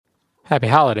Happy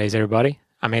holidays, everybody.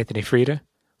 I'm Anthony Frieda.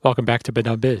 Welcome back to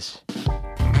But Biz.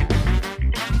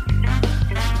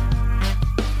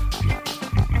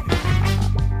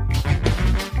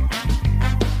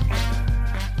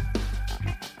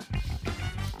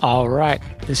 All right,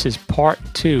 this is part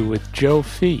 2 with Joe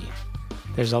Fee.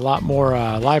 There's a lot more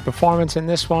live performance in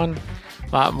this one,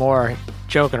 a lot more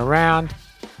joking around.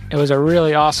 It was a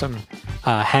really awesome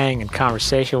hang and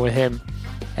conversation with him.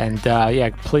 And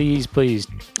please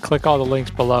click all the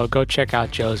links below. Go check out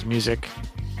Joe's music.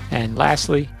 And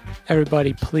lastly,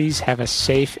 everybody, please have a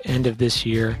safe end of this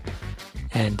year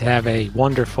and have a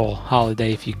wonderful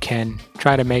holiday if you can.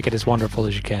 Try to make it as wonderful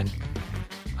as you can.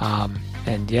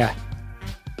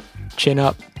 Chin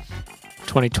up.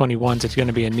 2021's it's going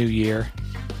to be a new year.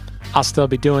 I'll still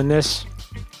be doing this.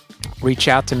 Reach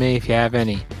out to me if you have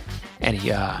any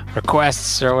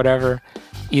requests or whatever.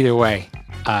 Either way,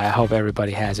 I hope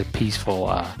everybody has a peaceful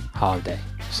holiday.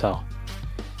 So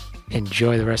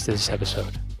enjoy the rest of this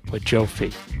episode with Joe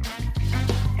Fee.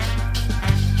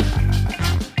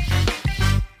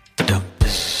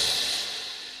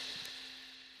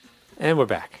 And we're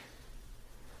back.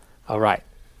 All right.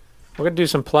 We're going to do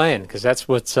some playing because that's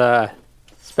what's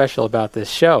special about this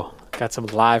show. Got some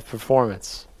live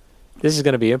performance. This is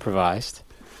going to be improvised,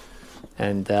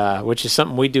 and which is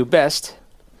something we do best,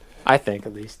 I think,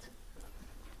 at least.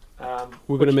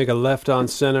 We're going to make a left on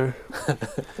Center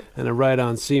and a right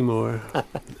on Seymour,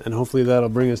 and hopefully that'll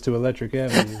bring us to Electric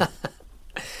Avenue.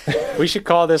 We should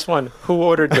call this one Who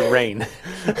Ordered the Rain?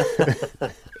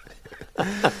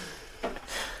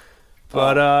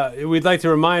 But we'd like to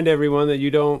remind everyone that you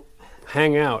don't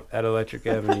hang out at Electric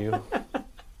Avenue.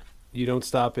 You don't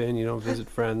stop in. You don't visit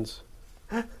friends.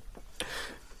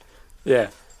 Yeah.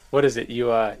 What is it? You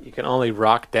can only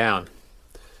rock down.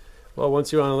 Well,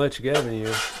 once you're on Electric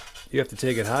Avenue, you have to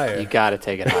take it higher. You got to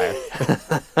take it higher.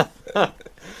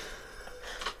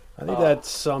 I think that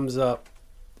sums up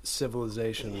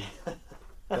civilization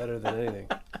better than anything.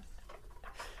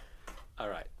 All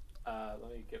right.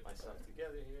 Let me get myself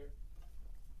together here.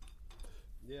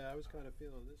 Yeah, I was kind of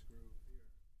feeling this groove here.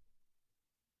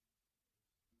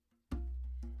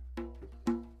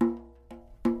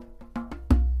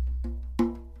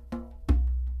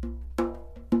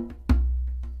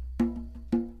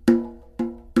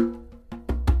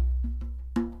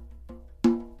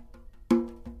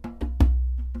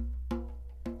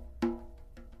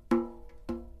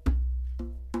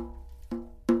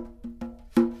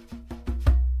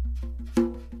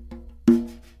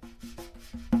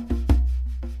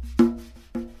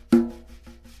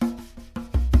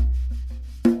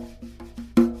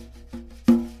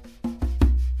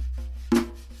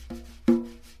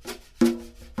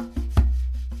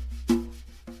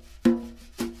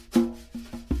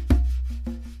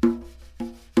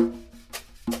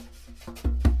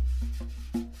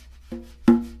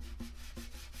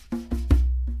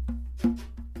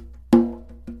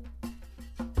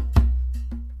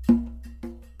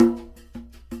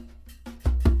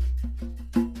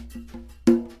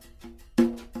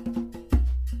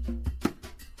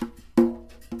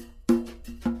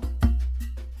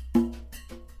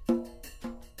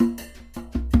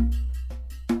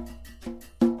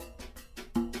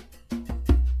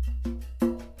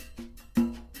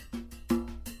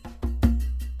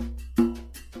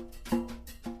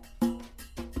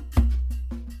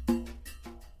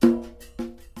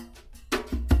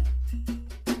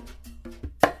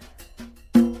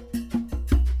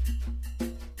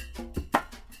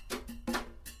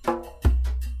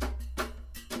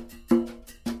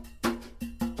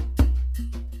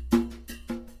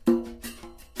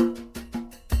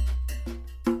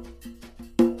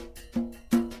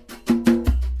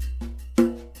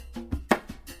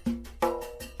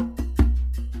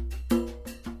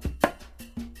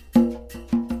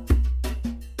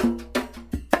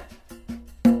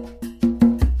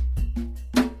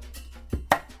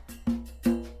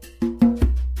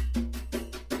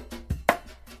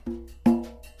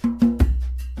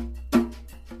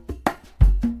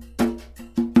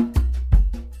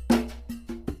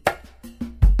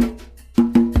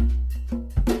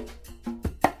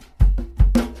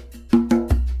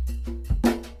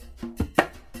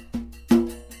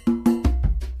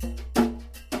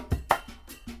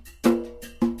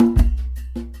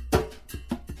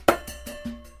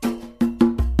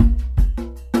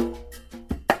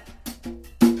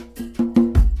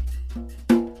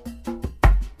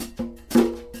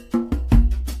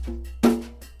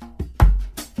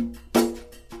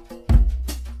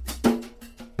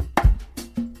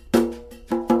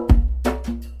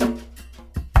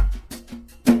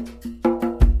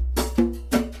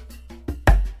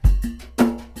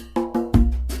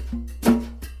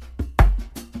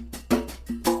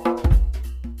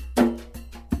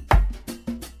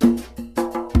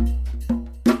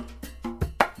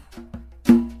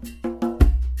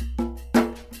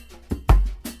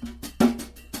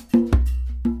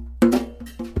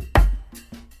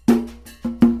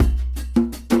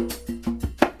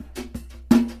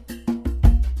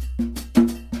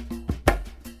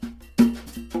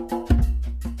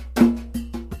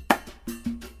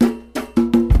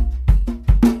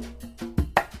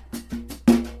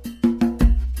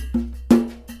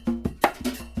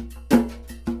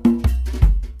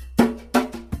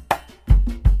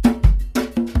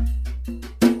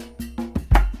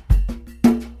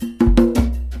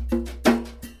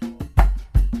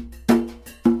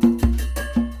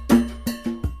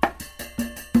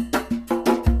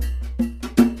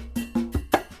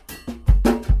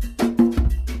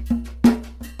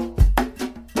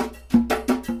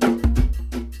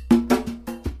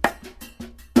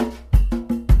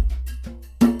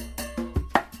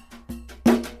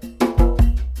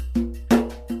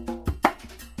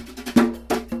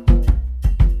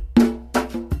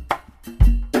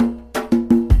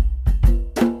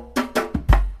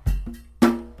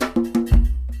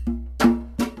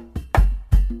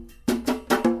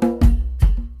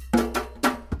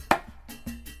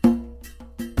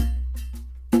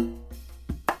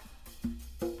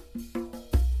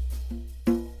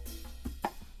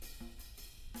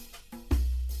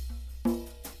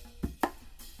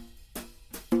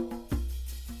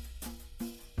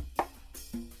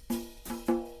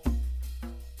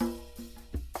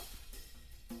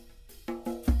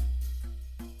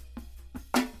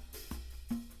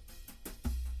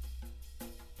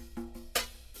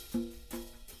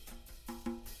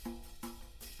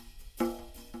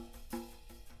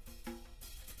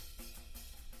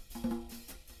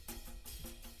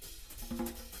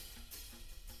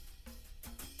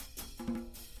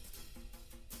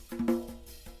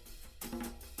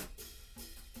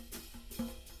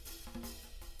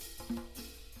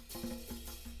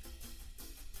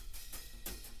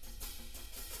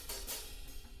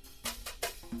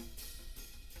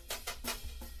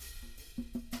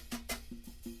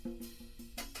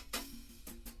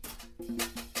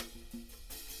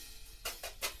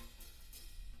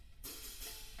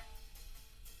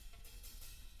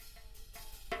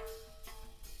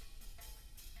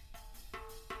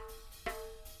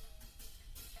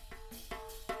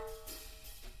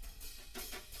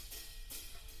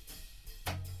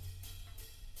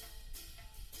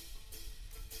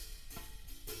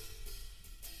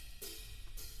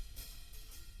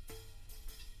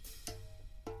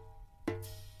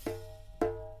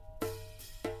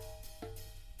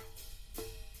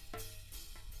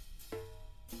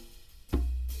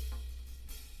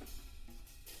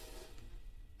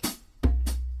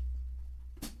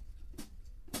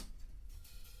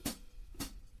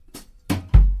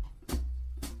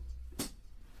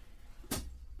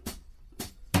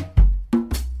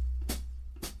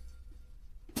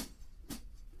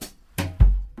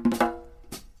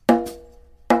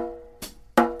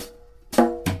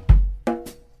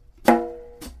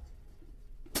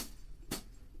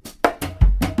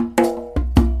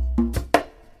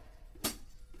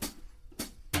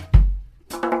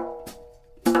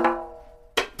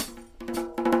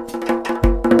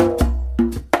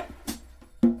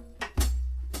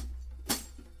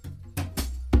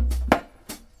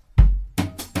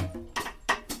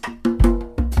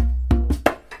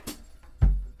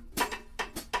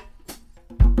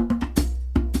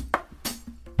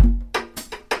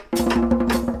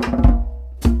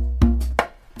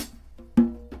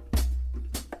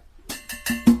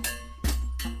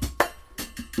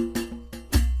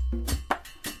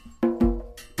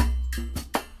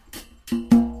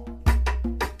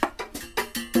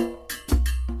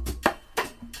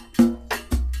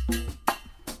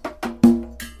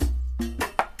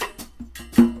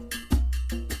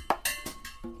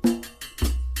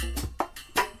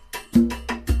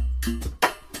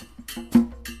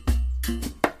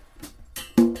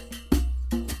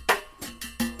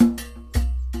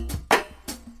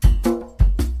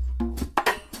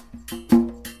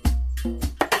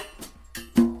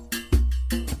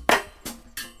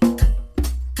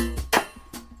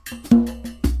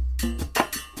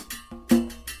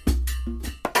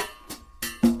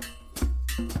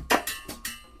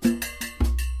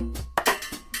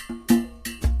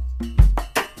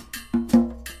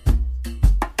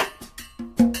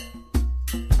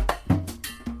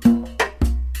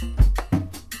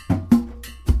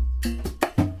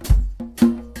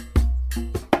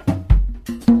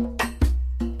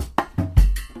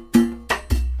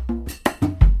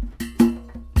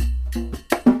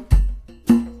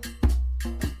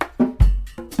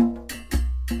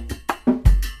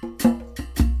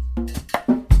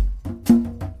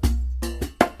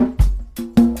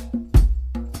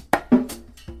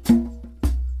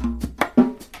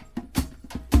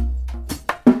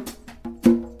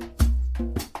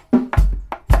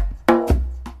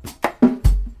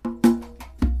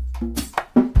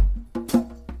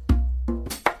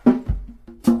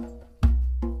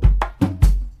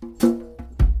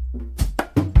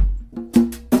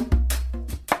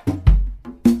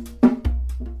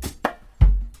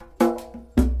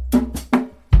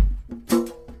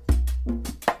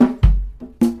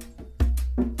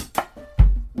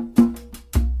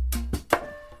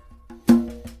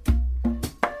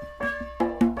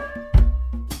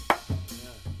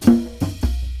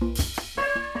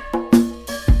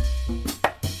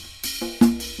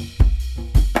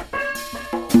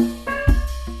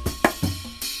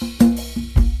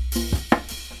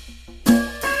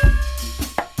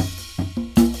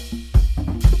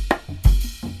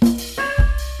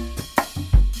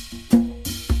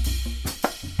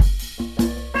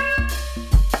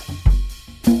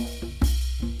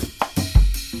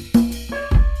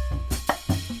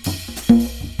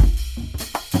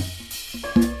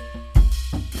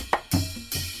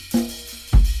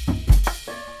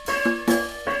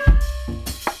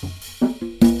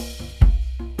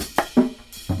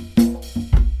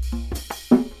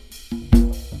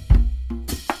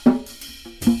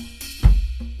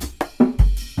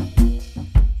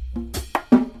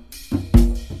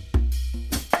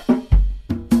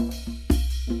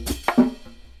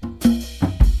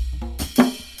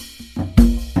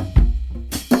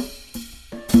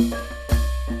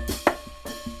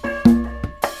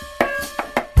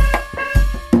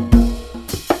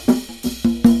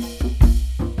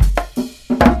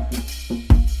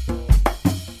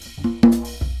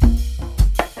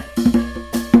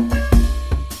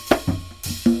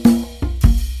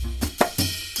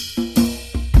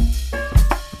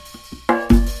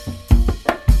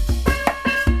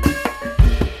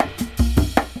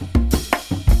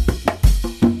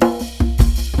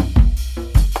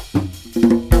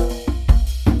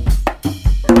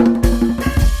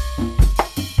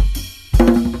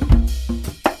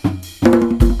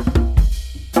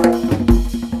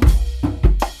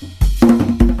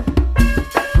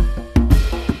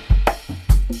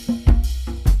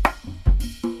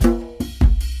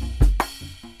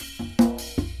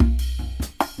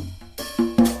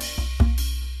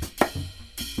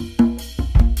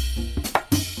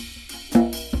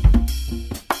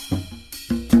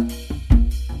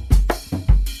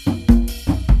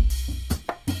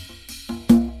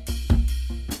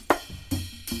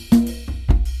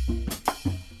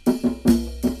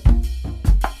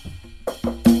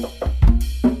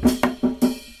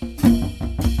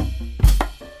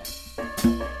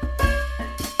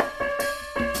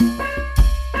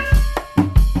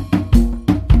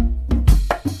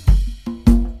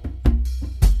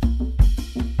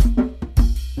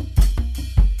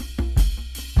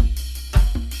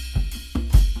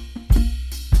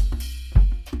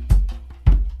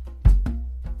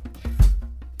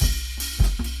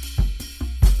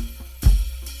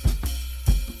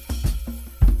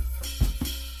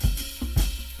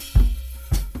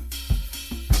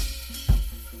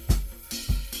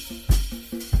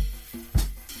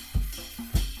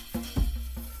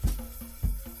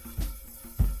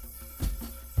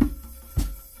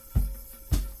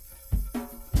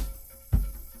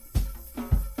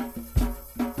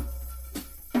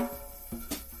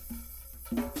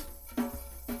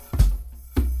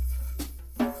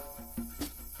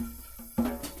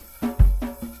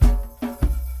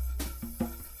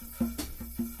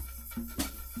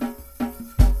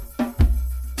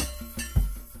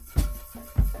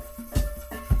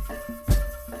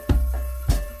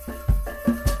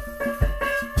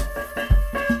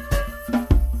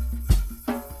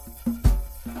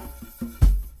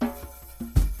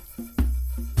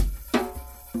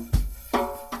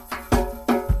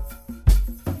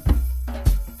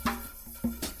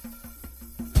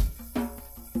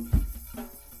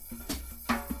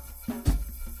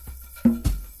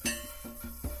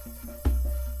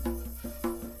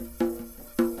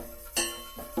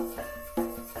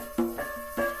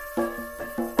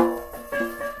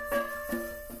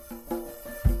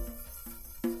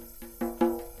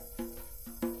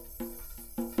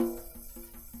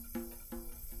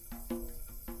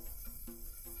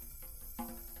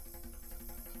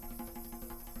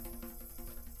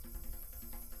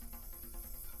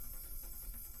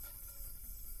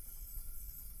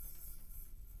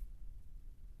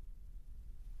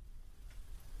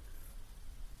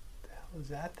 What was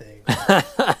that thing?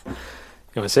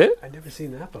 You want to see it? I've never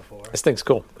seen that before. This thing's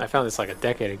cool. I found this like a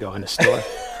decade ago in a store.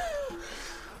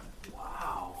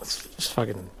 Wow. It's just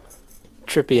fucking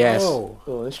trippy ass Whoa.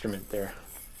 little instrument there.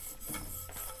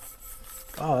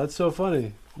 Oh, that's so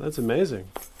funny. That's amazing.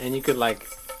 And you could like,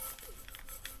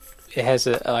 it has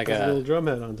a little drum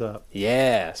head on top.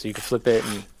 Yeah, so you can flip it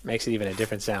and it makes it even a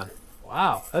different sound.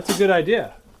 Wow, that's a good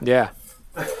idea. Yeah.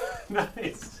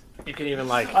 Nice. You can even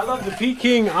like, I love the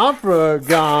Peking opera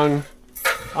gong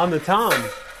on the tom.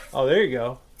 Oh, there you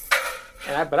go.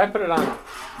 but I put it on.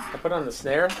 I put it on the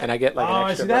snare, and I get like. Oh, an I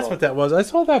extra see. That's little- what that was. I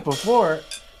saw that before.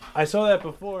 I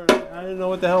didn't know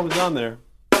what the hell was on there.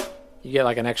 You get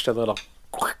like an extra little.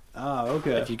 Ah,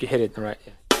 okay. If you can hit it right.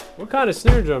 Yeah. What kind of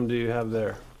snare drum do you have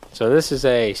there? So this is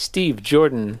a Steve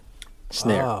Jordan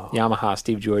snare, Oh. Yamaha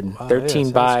Steve Jordan, Wow, 13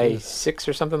 yeah, by sounds good. 6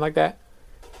 or something like that.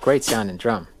 Great sounding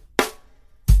drum.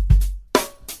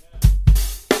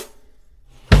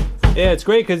 Yeah, it's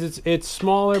great because it's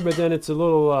smaller, but then it's a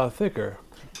little thicker.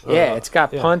 Yeah, it's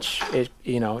got yeah. punch.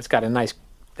 It's got a nice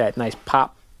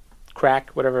pop, crack,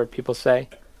 whatever people say.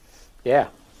 Yeah,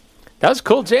 that was a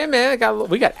cool jam, man.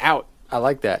 We got out. I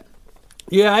like that.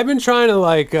 Yeah, I've been trying to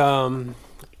like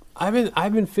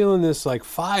I've been feeling this like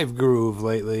 5 groove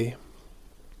lately.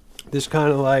 This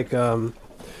kind of like I'm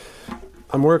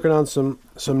working on some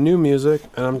new music,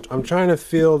 and I'm trying to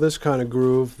feel this kind of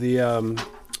groove. The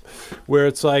where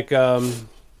it's like the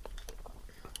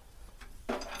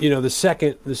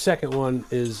second one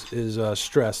is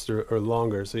stressed or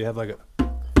longer, so you have like a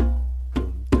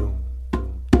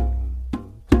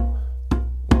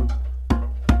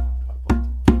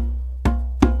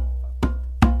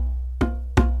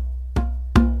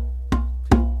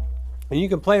and you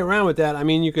can play around with that. I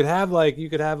mean, you could have like 1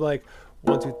 2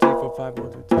 3 4 5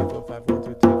 1 2 3 4 5 1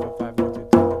 2 3 4 5 1 2 3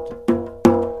 4 5.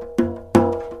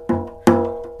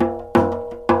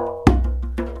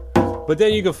 But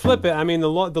then you can flip it. I mean, the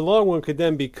long one could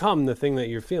then become the thing that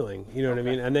you're feeling. You know what I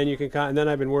mean? And then you can and then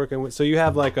I've been working with. So you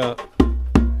have like a.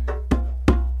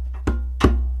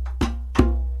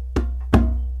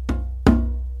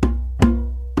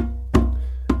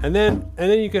 And then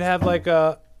you could have like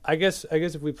a. I guess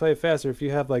if we play it faster, if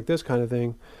you have like this kind of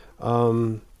thing,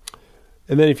 and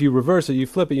then if you reverse it, you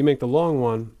flip it, you make the long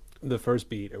one the first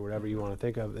beat or whatever you want to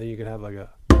think of. Then you could have like a.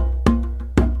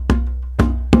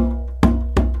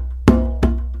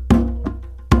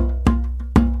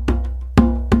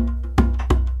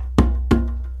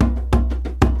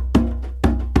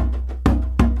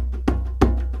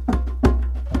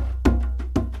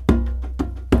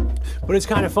 But it's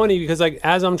kind of funny because like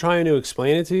as I'm trying to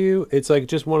explain it to you, it's like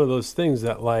just one of those things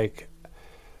that like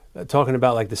talking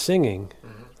about like the singing.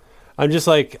 Mm-hmm. I'm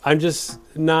just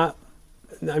not.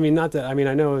 I mean, not that. I mean,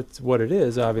 I know it's what it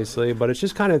is, obviously, but it's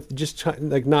just kind of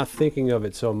like not thinking of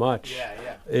it so much. Yeah.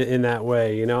 In that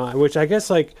way, you know. Which I guess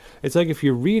like it's like if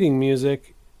you're reading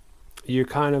music, you're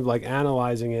kind of like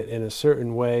analyzing it in a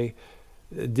certain way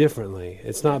differently.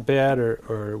 It's not bad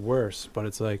or worse, but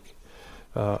it's like.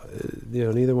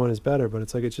 Neither one is better, but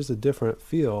it's like it's just a different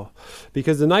feel.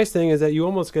 Because the nice thing is that you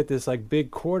almost get this like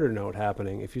big quarter note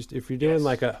happening if you're doing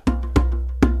like a,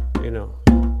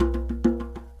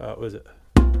 what was it?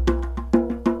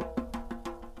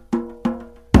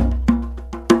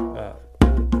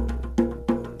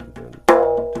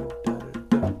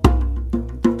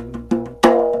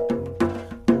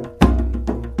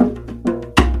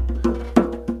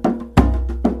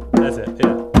 That's it.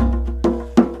 Yeah.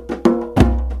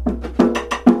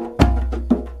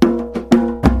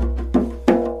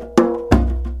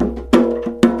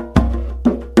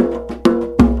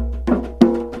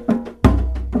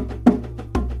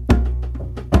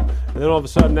 And then all of a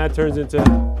sudden that turns into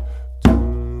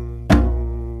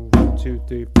 1, 2,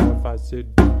 3, 4, 5, 6.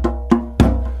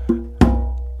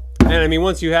 And I mean,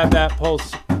 once you have that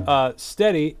pulse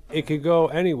steady, it could go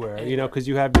anywhere, because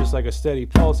you have just like a steady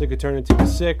pulse. It could turn into a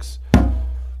 6.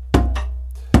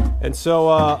 And so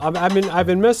I've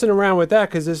been messing around with that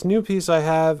because this new piece I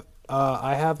have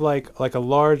like a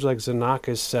large like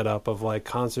Xenakis setup of like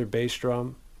concert bass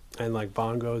drum and like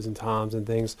bongos and toms and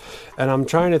things, and I'm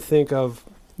trying to think of.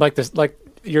 Like this, like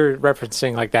you're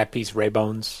referencing like that piece, Ray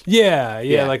Bones. Yeah,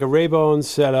 like a Ray Bones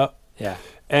setup. Yeah.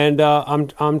 And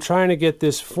I'm trying to get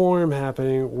this form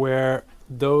happening where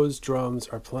those drums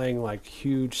are playing like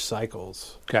huge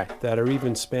cycles. Okay. That are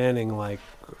even spanning like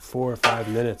 4 or 5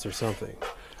 minutes or something.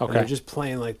 Okay. And they're just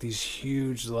playing like these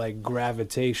huge like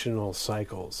gravitational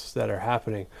cycles that are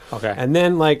happening. Okay. And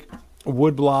then like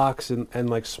wood blocks and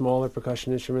like smaller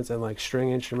percussion instruments and like string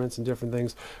instruments and different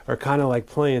things are kind of like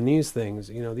playing these things,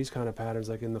 these kind of patterns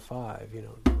like in the 5,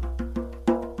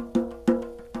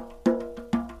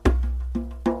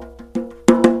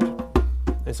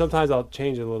 And sometimes I'll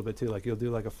change it a little bit too. Like you'll do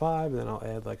like a 5, and then I'll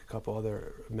add like a couple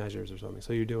other measures or something.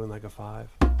 So you're doing like a 5.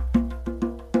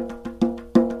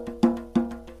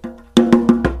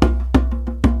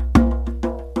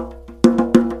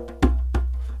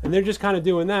 And they're just kind of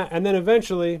doing that. And then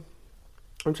eventually,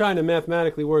 I'm trying to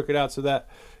mathematically work it out so that,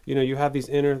 you have these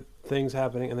inner things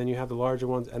happening, and then you have the larger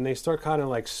ones, and they start kind of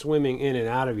like swimming in and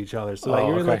out of each other. So like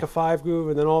you're in like a 5 groove,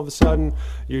 and then all of a sudden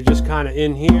you're just kind of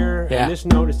in here, and this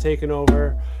note is taken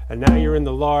over, and now you're in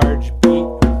the large beat.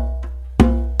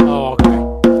 Oh,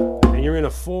 okay. And you're in a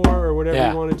 4 or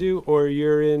whatever you want to do, or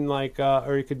you're in like,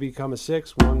 or it could become a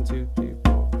 6. 1, 2, 3,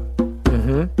 4.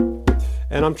 Mm-hmm.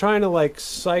 And I'm trying to like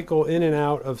cycle in and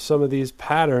out of some of these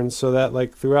patterns so that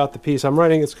like throughout the piece, I'm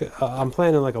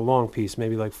planning like a long piece,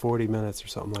 maybe like 40 minutes or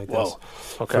something like this.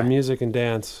 For music and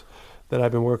dance that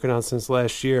I've been working on since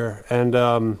last year. And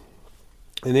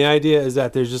the idea is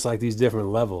that there's just like these different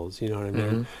levels, you know what I mean?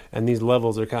 Mm-hmm. And these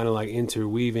levels are kind of like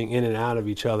interweaving in and out of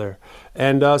each other.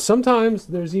 And sometimes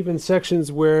there's even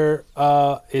sections where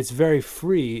it's very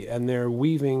free, and they're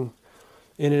weaving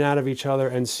in and out of each other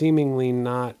and seemingly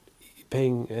not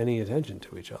paying any attention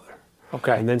to each other.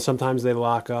 Okay. And then sometimes they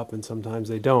lock up and sometimes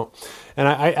they don't. And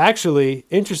I actually,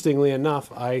 interestingly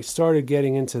enough, I started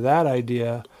getting into that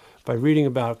idea by reading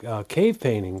about cave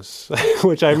paintings,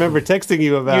 which I remember texting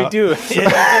you about. You do.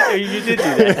 You did do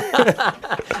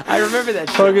that. I remember that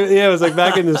shit. Yeah, it was like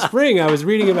back in the spring. I was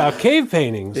reading about cave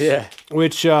paintings. Yeah.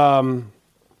 Which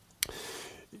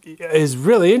is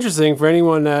really interesting for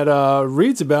anyone that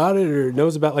reads about it or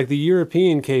knows about like the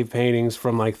European cave paintings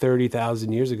from like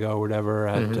 30,000 years ago or whatever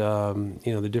at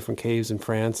the different caves in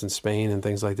France and Spain and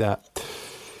things like that.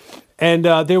 And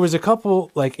there was a couple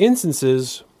like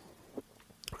instances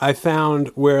I found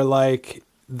where like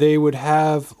they would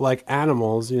have like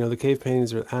animals, the cave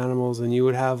paintings are animals, and you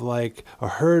would have like a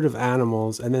herd of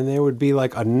animals, and then there would be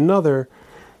like another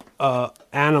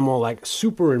animal like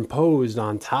superimposed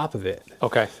on top of it.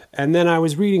 Okay. And then I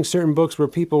was reading certain books where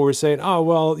people were saying, oh,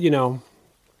 well,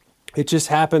 it just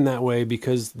happened that way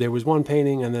because there was one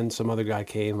painting and then some other guy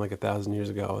came like 1,000 years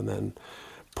ago and then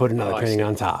put another painting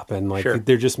on top, and like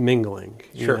they're just mingling,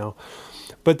 you know.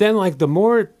 But then like the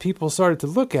more people started to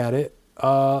look at it,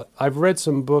 I've read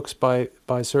some books by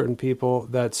certain people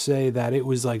that say that it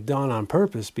was like done on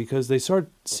purpose because they start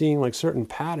seeing like certain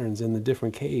patterns in the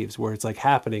different caves where it's like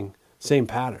happening, same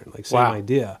pattern, like same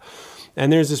idea.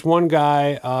 And there's this one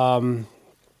guy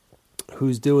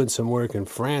who's doing some work in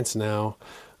France now.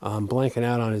 I'm blanking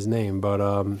out on his name,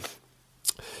 but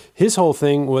his whole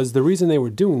thing was the reason they were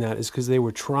doing that is because they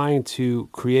were trying to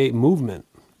create movement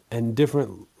and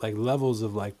different like levels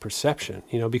of like perception,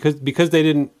 because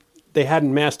they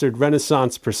hadn't mastered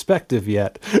Renaissance perspective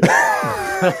yet.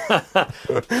 Are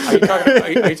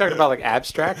you talking about like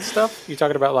abstract stuff? You're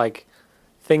talking about like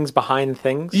things behind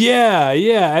things? Yeah.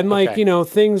 And like,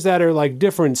 things that are like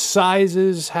different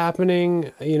sizes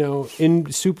happening,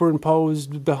 in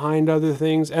superimposed behind other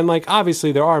things. And like,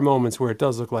 obviously there are moments where it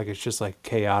does look like it's just like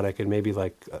chaotic and maybe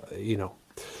like,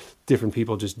 different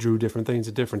people just drew different things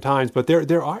at different times. But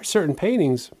there are certain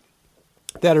paintings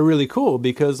that are really cool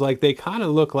because like they kind of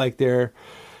look like they're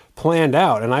planned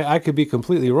out, and I could be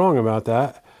completely wrong about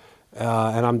that,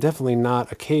 and I'm definitely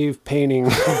not a cave painting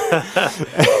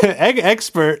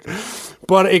expert,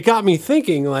 but it got me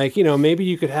thinking like maybe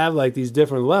you could have like these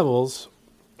different levels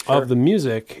of the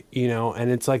music,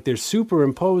 and it's like they're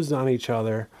superimposed on each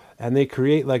other and they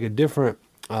create like a different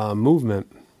movement.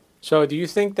 So do you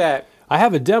think that I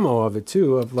have a demo of it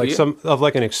too, of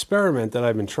like an experiment that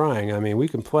I've been trying. I mean, we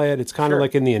can play it. It's kind of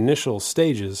like in the initial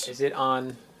stages. Is it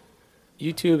on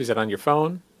YouTube? Is it on your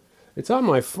phone? It's on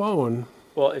my phone.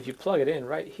 Well, if you plug it in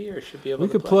right here, it should be able to We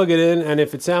could plug it in, and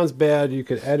if it sounds bad, you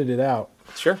could edit it out.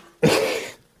 Sure.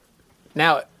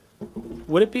 Now,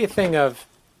 would it be a thing of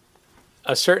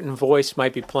a certain voice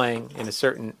might be playing in a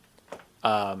certain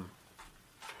time?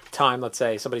 Let's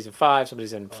say somebody's in 5,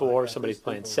 somebody's in 4, somebody's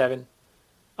playing 7.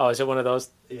 Oh, is it one of those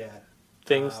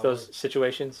things, those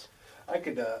situations? I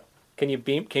could. Can you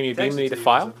beam me the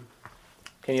file?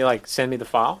 Can you like send me the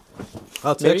file?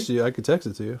 I'll text you. I could text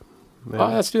it to you. Maybe. Oh,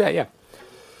 let's do that. Yeah.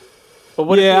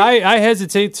 But I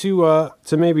hesitate to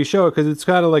maybe show it because it's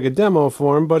kind of like a demo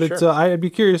form. But it's I'd be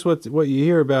curious what you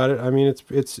hear about it. I mean,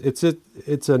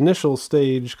 it's initial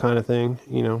stage kind of thing,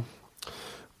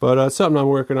 But it's something I'm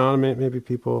working on. Maybe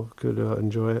people could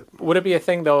enjoy it. Would it be a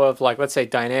thing, though, of like, let's say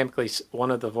dynamically one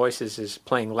of the voices is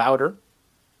playing louder,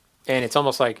 and it's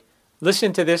almost like,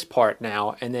 listen to this part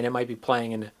now, and then it might be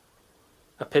playing in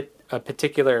a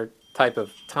particular type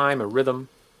of time, a rhythm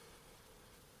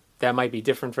that might be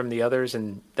different from the others,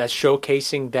 and that's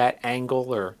showcasing that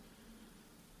angle or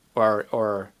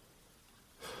or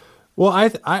Well,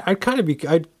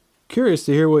 I'd curious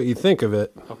to hear what you think of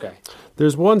it. okay,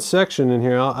 There's one section in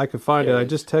here. I could find There it. I it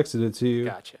just texted it to you.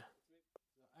 gotcha.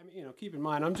 I mean, keep in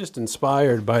mind, I'm just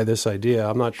inspired by this idea.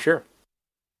 I'm not Sure.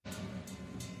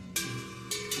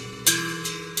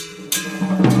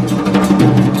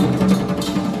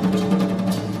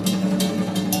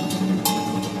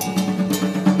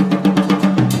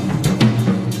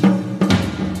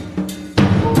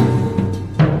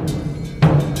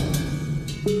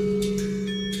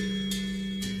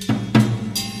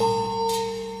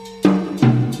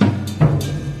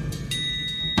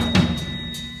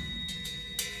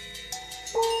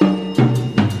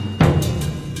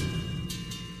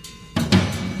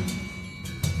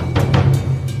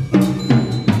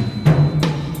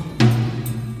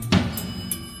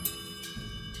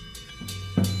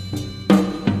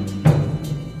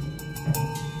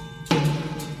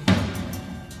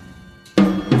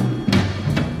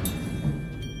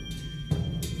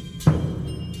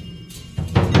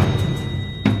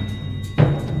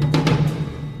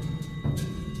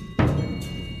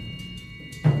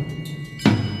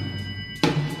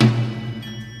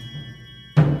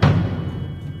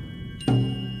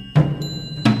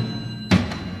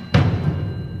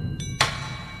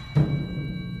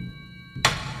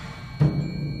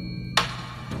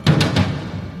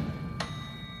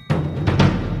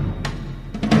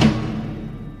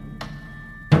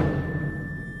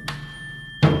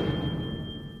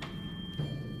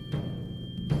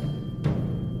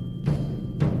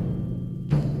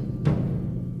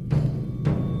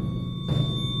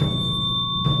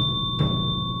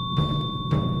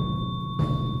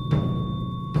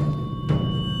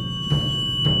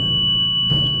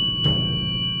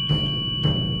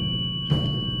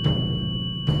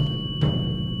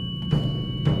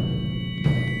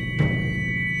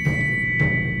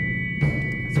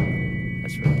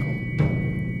 That's really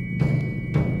cool.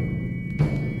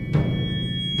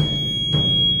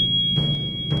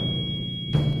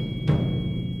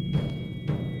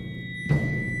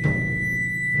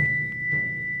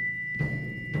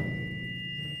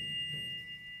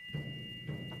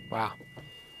 Wow.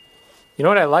 You know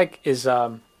what I like is I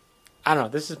don't know.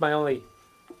 This is my only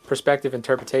perspective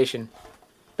interpretation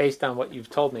based on what you've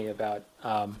told me about.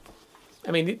 I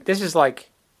mean, this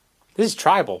is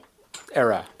tribal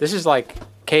era. This is like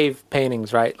cave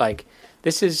paintings, right? Like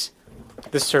this is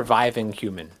the surviving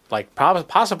human, like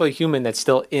possibly human that's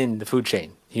still in the food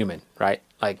chain, human, right?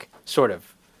 Like sort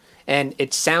of, and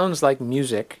it sounds like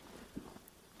music.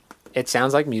 It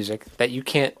sounds like music that you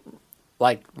can't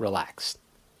like relax.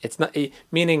 It's not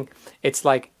meaning it's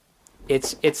like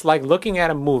it's like looking at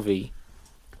a movie,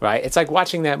 right? It's like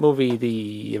watching that movie,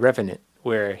 The Revenant,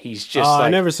 where he's just I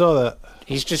never saw that.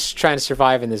 he's just trying to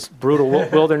survive in this brutal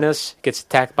wilderness, gets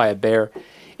attacked by a bear.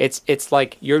 It's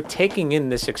like you're taking in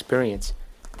this experience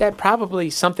that probably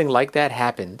something like that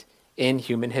happened in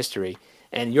human history,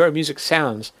 and your music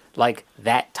sounds like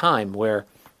that time where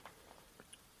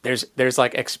there's there's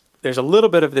a little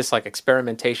bit of this like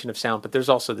experimentation of sound, but there's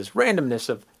also this randomness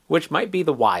of which might be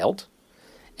the wild,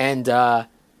 and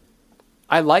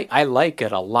I like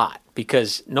it a lot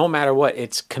because no matter what,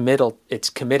 it's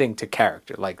committing to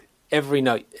character. Like every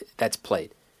note that's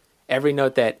played, every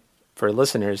note that for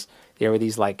listeners there were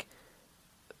these like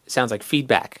sounds like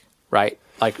feedback, right?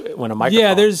 Like when a microphone.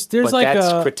 Yeah, there's but like that's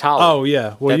a Critali. Oh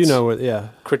yeah, well you That's know what? Yeah,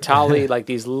 Critali, like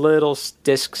these little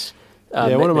discs.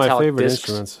 yeah, one of my metallic favorite discs.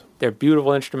 instruments. They're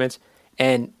beautiful instruments,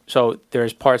 and so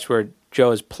there's parts where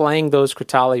Joe is playing those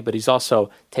Critali, but he's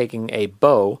also taking a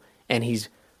bow and he's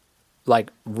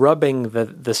like rubbing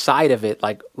the side of it,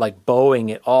 like bowing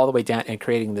it all the way down and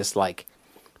creating this like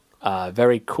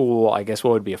very cool, I guess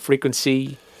what would be a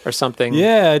frequency or something.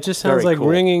 Yeah, it just sounds Very like cool.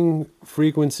 ringing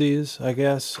frequencies, I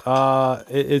guess.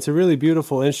 It's a really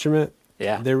beautiful instrument.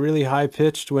 Yeah. They're really high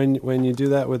pitched when you do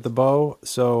that with the bow,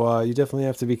 so you definitely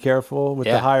have to be careful with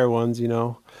Yeah. the higher ones, you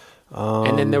know.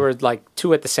 And then there were like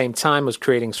two at the same time, was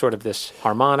creating sort of this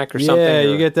harmonic or something. Yeah, or-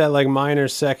 you get that like minor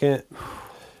second.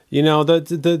 You know,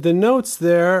 the notes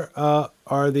there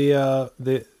are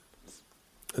the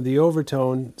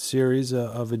overtone series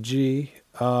of a G.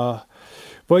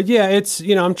 But yeah, it's,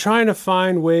 you know, I'm trying to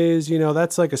find ways, you know,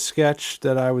 that's like a sketch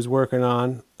that I was working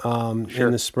on Sure.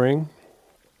 in the spring.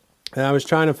 And I was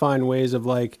trying to find ways of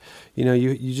like, you know,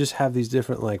 you just have these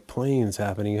different like planes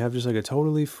happening. You have just like a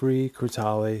totally free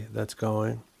Critali that's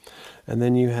going. And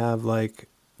then you have like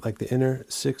the inner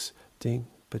six ding,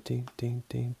 ba-ding, ding,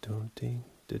 ding, dong, ding,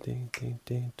 da-ding, ding,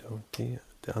 ding, dong, ding.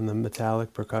 On the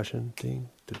metallic percussion, ding,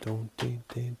 da-dong, ding,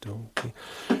 ding, dong, ding.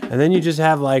 And then you just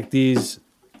have like these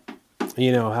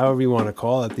however you want to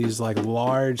call it, these like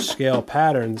large scale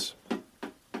patterns.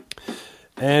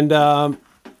 And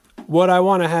what I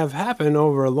want to have happen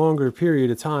over a longer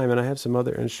period of time, and I have some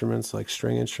other instruments like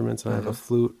string instruments, and I have a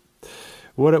flute.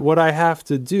 What I have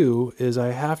to do is I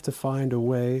have to find a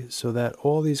way so that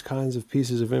all these kinds of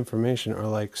pieces of information are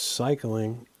like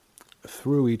cycling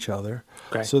through each other,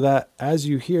 so that as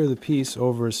you hear the piece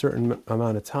over a certain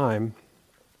amount of time,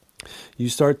 you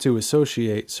start to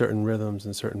associate certain rhythms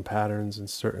and certain patterns and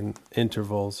certain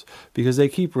intervals, because they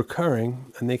keep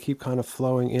recurring and they keep kind of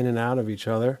flowing in and out of each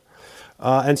other.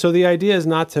 And so the idea is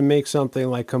not to make something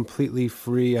like completely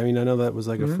free. I mean, I know that was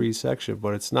like a free section,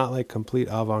 but it's not like complete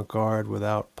avant-garde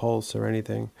without pulse or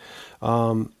anything.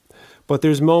 But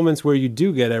there's moments where you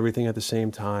do get everything at the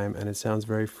same time and it sounds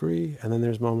very free. And then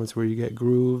there's moments where you get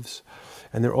grooves,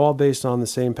 and they're all based on the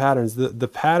same patterns. The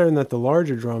pattern that the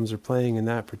larger drums are playing in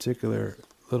that particular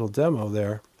little demo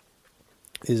there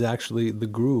is actually the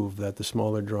groove that the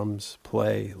smaller drums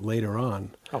play later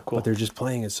on. Oh, cool. But they're just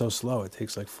playing it so slow. It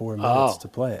takes like 4 minutes to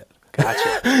play it.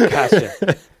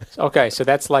 Gotcha. Okay, so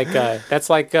that's like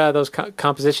those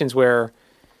compositions where,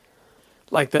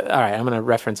 like all right, I'm going to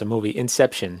reference a movie,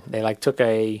 Inception. They like took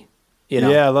a,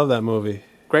 Yeah, I love that movie.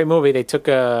 Great movie. They took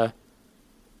a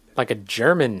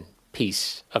German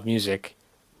piece of music,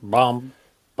 bomb,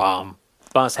 bomb.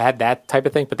 Bus had that type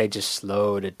of thing, but they just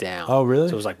slowed it down. Oh, really?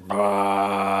 So it was like,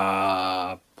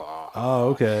 bah, bah. Oh,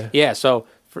 okay. Yeah, so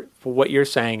for what you're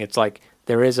saying, it's like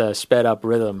there is a sped up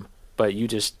rhythm, but you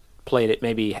just played it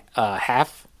maybe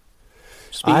half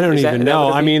speed. I don't even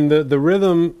know. I mean, the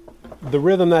rhythm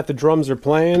that the drums are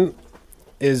playing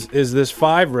is this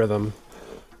 5 rhythm.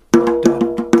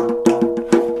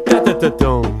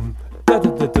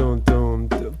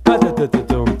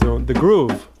 The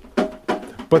groove.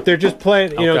 But they're just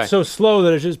playing, it's so slow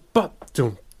that it's just like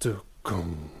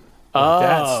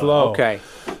that slow. Okay.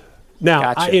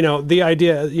 Now, Gotcha. the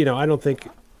idea, I don't think,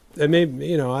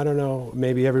 maybe, I don't know,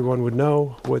 maybe everyone would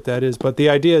know what that is, but the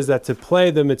idea is that to play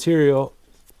the material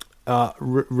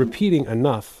repeating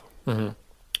enough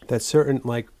that certain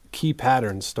like key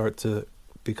patterns start to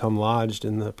become lodged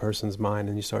in the person's mind,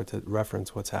 and you start to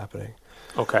reference what's happening.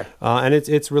 Okay. And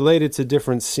it's related to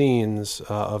different scenes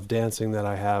of dancing that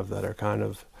I have that are kind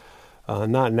of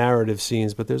not narrative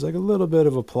scenes, but there's like a little bit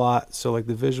of a plot. So like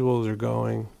the visuals are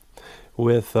going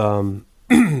with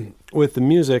with the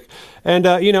music, and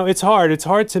it's hard. It's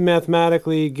hard to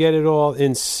mathematically get it all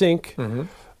in sync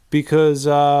because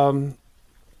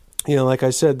like I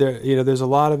said, there's a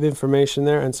lot of information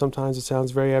there, and sometimes it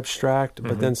sounds very abstract,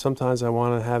 but then sometimes I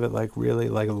want to have it like really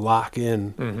like lock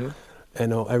in.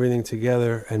 And everything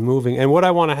together and moving. And what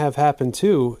I want to have happen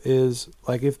too is,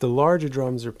 like, if the larger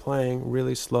drums are playing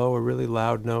really slow or really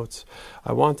loud notes,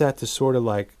 I want that to sort of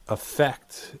like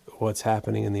affect what's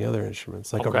happening in the other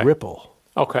instruments, like a ripple.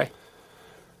 Okay.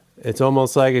 It's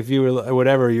almost like if you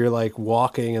were, you're like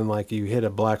walking and like you hit a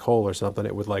black hole or something,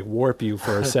 it would like warp you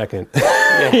for a second.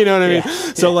 You know what I mean?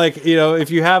 Yeah. So like,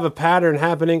 if you have a pattern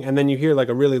happening and then you hear like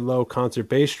a really low concert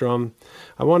bass drum,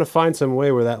 I want to find some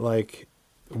way where that like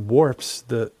warps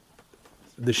the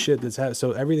shit that's happening.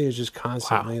 So everything is just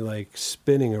constantly like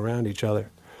spinning around each other.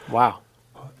 Wow.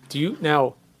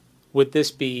 Would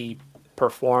this be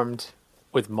performed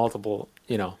with multiple,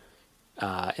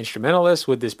 instrumentalists?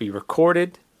 Would this be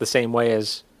recorded the same way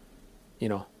as,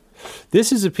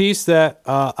 This is a piece that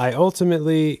I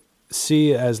ultimately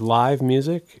see as live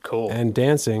music and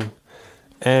dancing.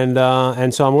 And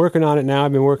so I'm working on it now.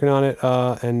 I've been working on it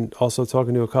and also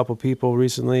talking to a couple people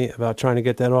recently about trying to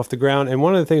get that off the ground. And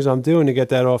one of the things I'm doing to get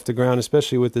that off the ground,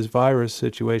 especially with this virus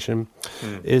situation,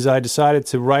 is I decided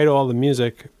to write all the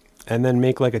music and then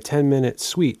make like a 10-minute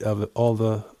suite of all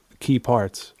the key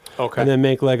parts. Okay. And then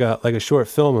make like a short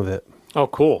film of it. Oh,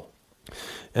 cool.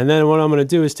 And then what I'm going to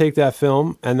do is take that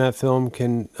film, and that film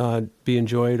can be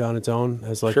enjoyed on its own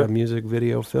as like a music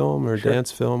video film or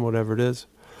dance film, whatever it is.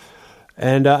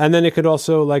 And then it could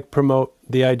also like promote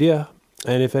the idea.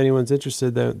 And if anyone's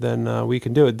interested, then we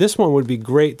can do it. This one would be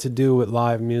great to do with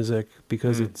live music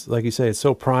because it's, like you say, it's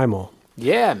so primal.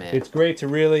 Yeah, man. It's great to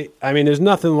really, there's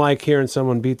nothing like hearing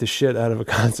someone beat the shit out of a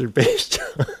concert bass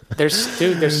drum.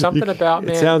 There's something about,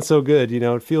 man. It sounds so good,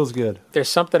 it feels good. There's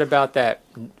something about that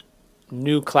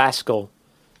new classical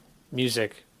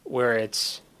music where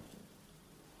it's,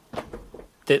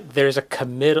 there's a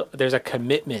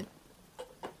commitment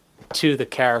to the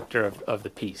character of the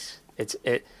piece.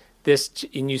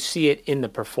 And you see it in the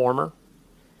performer,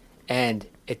 and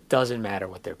it doesn't matter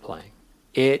what they're playing.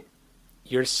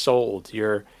 You're sold.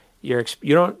 You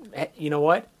don't. You know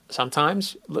what?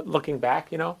 Sometimes looking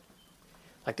back,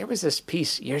 like there was this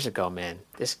piece years ago, man.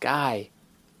 This guy,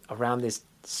 around this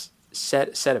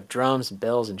set of drums and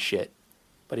bells and shit.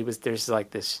 But there's like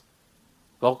this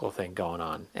vocal thing going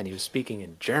on, and he was speaking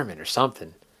in German or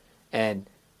something, and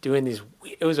doing these.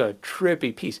 It was a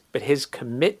trippy piece, but his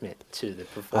commitment to the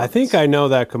performance. I think I know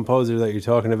that composer that you're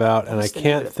talking about, and I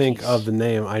can't think of the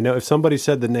name. I know if somebody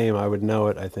said the name, I would know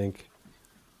it. I think.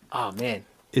 Oh man,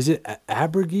 is it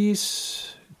Abergis?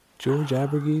 George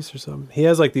Abergis or something? He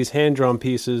has like these hand drum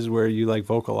pieces where you like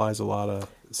vocalize a lot of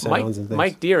sounds and things.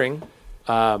 Mike Deering,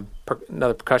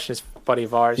 another percussionist buddy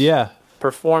of ours,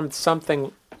 performed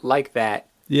something like that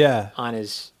on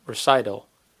his recital.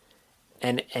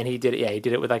 And he did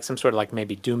it with like some sort of like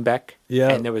maybe Doombeck. Yeah.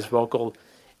 And there was vocal.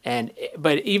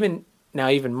 But even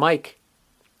Mike,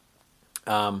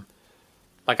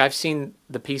 like I've seen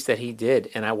the piece that he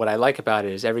did, and what I like about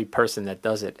it is every person that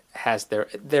does it has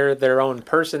their own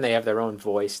person. They have their own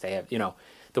voice. They have,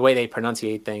 the way they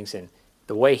pronunciate things, and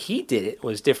the way he did it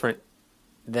was different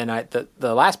than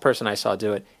the last person I saw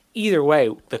do it. Either way,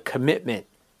 the commitment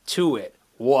to it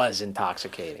was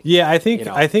intoxicating. Yeah, I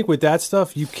think with that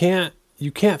stuff you can't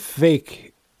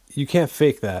fake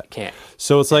that. Can't.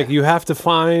 So it's like you have to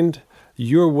find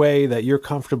your way that you're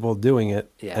comfortable doing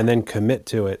it, and then commit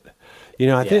to it.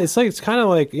 I think it's kind of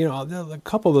like, a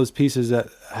couple of those pieces that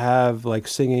have like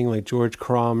singing, like George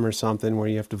Crumb or something, where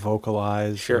you have to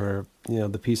vocalize, or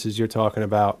the pieces you're talking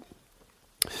about.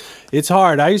 It's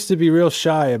hard. I used to be real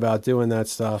shy about doing that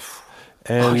stuff,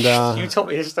 and you told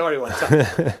me a story one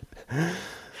time.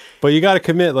 But you got to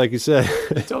commit, like you said.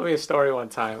 You told me a story one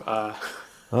time.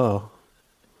 You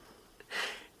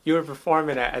were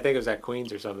performing at, I think it was at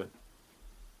Queens or something,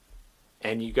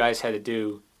 and you guys had to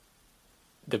do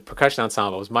the percussion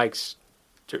ensemble. It was Mike's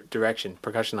direction,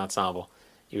 percussion ensemble.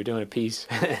 You were doing a piece,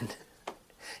 and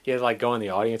you had to like go in the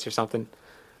audience or something.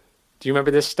 Do you remember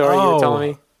this story you were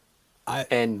telling me?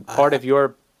 Part of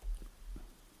your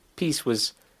piece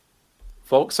was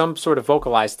some sort of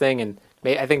vocalized thing, and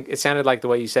I think it sounded like the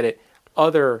way you said it.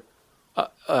 Other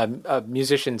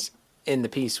musicians in the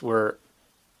piece were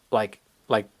like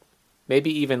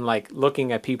maybe even like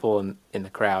looking at people in the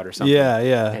crowd or something.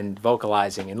 Yeah. And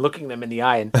vocalizing and looking them in the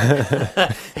eye, and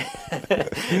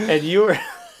and you were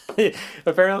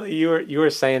apparently you were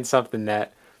saying something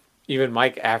that even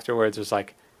Mike afterwards was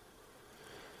like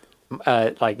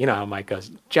how Mike goes,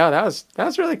 Joe, that was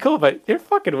really cool, but you're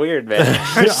fucking weird, man.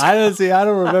 I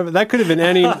don't remember. That could have been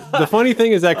any. The funny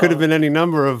thing is that could have been any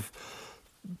number of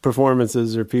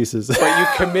performances or pieces. But you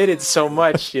committed so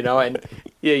much, and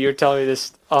you're telling me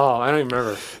this. Oh, I don't even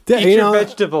remember. Eat your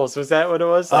vegetables. Was that what it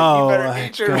was?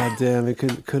 Like, God damn! It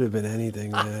could have been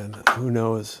anything, man. Who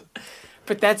knows?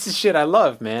 But that's the shit I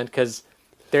love, man. Because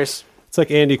it's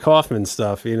like Andy Kaufman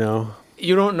stuff, You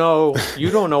don't know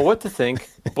what to think,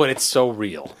 but it's so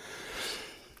real.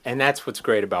 And that's what's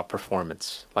great about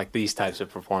performance, like these types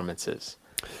of performances.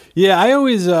 Yeah, I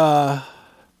always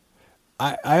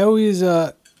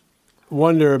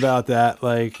wonder about that,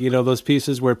 like, those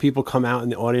pieces where people come out in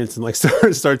the audience and like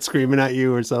start screaming at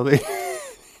you or something.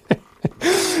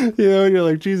 And you're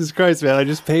like, Jesus Christ, man, I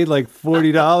just paid like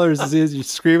 $40. You're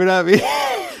screaming at me.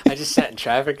 I just sat in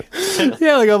traffic.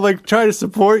 Yeah, like I'm like trying to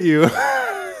support you.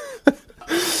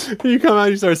 You come out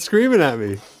and you start screaming at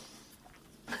me.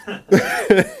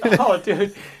 Oh,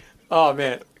 dude. Oh,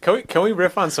 man. Can we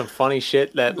riff on some funny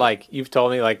shit that, like, you've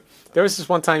told me? Like, there was this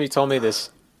one time you told me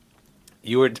this.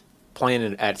 You were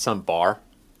playing at some bar,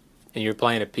 and you were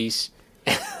playing a piece.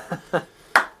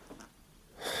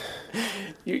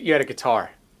 You had a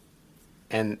guitar,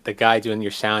 and the guy doing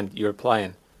your sound, you were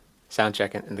playing, sound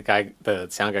checking, and the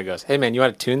sound guy goes, "Hey, man, you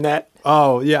want to tune that?"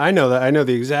 Oh, yeah, I know that. I know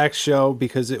the exact show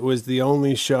because it was the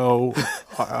only show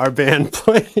our band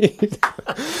played.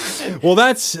 Well,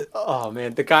 that's... Oh,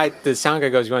 man, the sound guy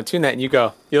goes, "You want to tune that?" And you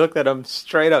looked at him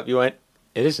straight up. You went,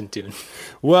 "It isn't tuned."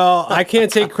 Well, I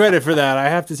can't take credit for that. I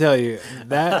have to tell you.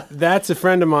 That's a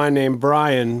friend of mine named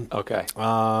Brian. Okay.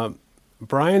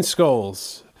 Brian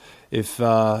Scholes,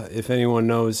 if anyone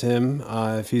knows him,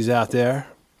 if he's out there.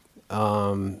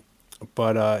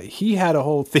 But he had a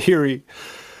whole theory.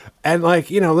 And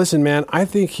listen, man, I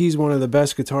think he's one of the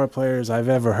best guitar players I've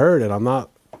ever heard, and I'm not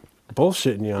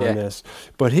bullshitting you on this.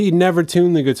 But he never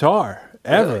tuned the guitar,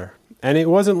 ever. Really? And it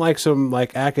wasn't like some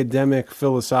academic,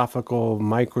 philosophical,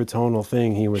 microtonal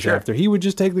thing he was after. He would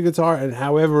just take the guitar and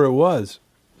however it was.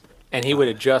 And he would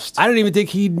adjust. I don't even think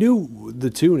he knew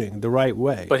the tuning the right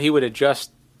way. But he would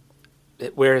adjust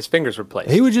where his fingers were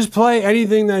placed. He would just play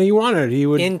anything that he wanted. He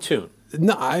would in tune.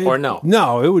 No, no?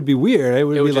 No, it would be weird. It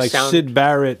would be like Syd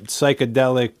Barrett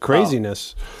psychedelic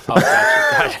craziness. Oh,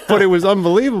 gotcha. But it was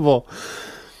unbelievable.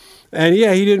 And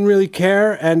yeah, he didn't really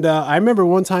care. And I remember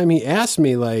one time he asked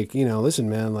me, like, listen,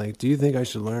 man, like, do you think I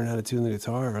should learn how to tune the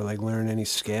guitar or like learn any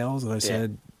scales? And I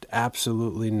said,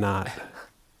 absolutely not.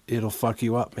 It'll fuck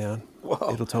you up, man.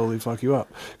 Whoa. It'll totally fuck you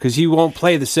up because you won't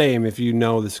play the same if you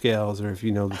know the scales or if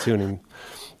you know the tuning.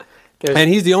 And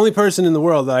he's the only person in the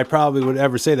world that I probably would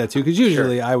ever say that to because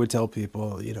usually I would tell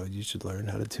people, you should learn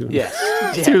how to tune,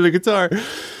 tune the guitar.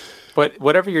 But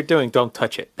whatever you're doing, don't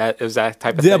touch it. That is that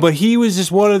type of thing. Yeah, but he was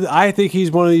just I think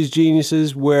he's one of these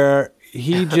geniuses where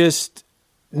he just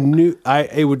knew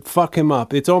it would fuck him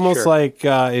up. It's almost like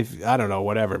if I don't know,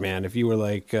 whatever, man. If you were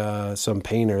like some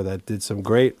painter that did some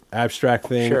great abstract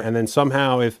thing, and then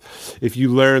somehow if you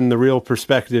learn the real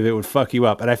perspective, it would fuck you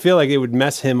up. And I feel like it would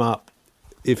mess him up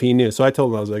if he knew. So I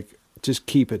told him, I was like, just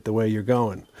keep it the way you're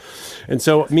going. And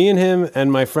so me and him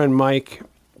and my friend Mike,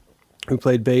 who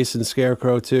played bass in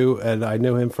Scarecrow too, and I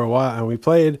knew him for a while, and we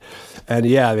played, and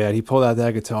yeah, man, he pulled out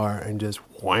that guitar and just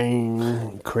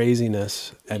whang,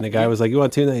 craziness, and the guy was like, you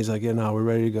want to tune that? He's like, yeah, no, we're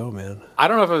ready to go, man. I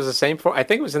don't know if it was the same, I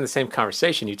think it was in the same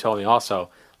conversation you told me also,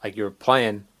 like you were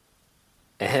playing,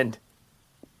 and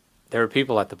there were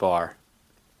people at the bar,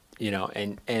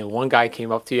 and one guy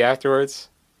came up to you afterwards,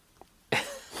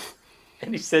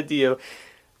 and he said to you,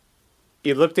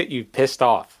 he looked at you pissed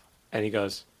off, and he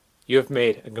goes, you have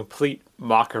made a complete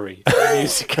mockery of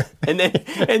music. and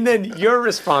then your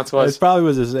response was... It probably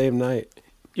was the same night.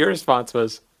 Your response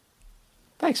was,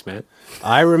 thanks, man.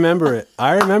 I remember it.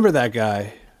 I remember that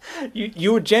guy.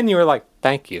 You were genuine, like,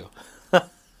 thank you.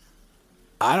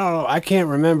 I don't know. I can't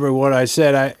remember what I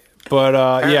said.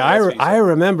 I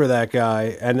remember that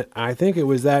guy, and I think it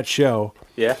was that show.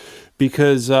 Yeah.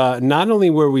 Because not only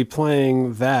were we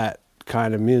playing that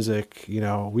kind of music,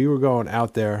 we were going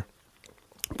out there,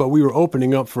 but we were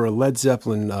opening up for a Led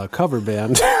Zeppelin cover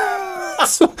band.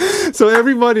 so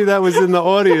everybody that was in the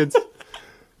audience,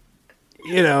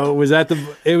 was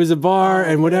it was a bar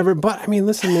and whatever. But I mean,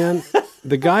 listen, man,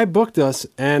 the guy booked us,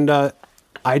 and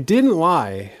I didn't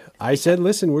lie. I said,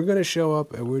 listen, we're going to show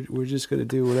up and we're just going to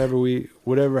do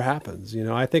whatever happens.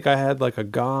 I think I had like a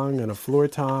gong and a floor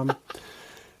tom.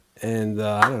 And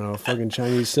I don't know, a fucking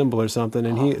Chinese cymbal or something.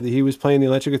 And he was playing the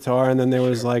electric guitar, and then there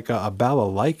was like a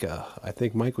balalaika. I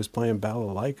think Mike was playing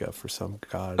balalaika for some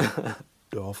god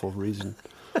awful reason.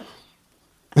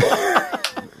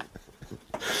 That's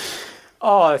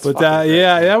but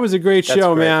that was a great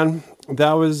show, man.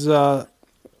 That was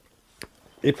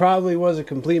it probably was a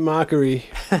complete mockery.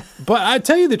 But I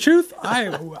tell you the truth,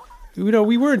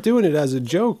 we weren't doing it as a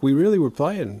joke. We really were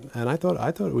playing, and I thought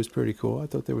it was pretty cool. I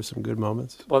thought there were some good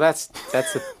moments. Well, that's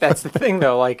the thing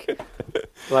though. Like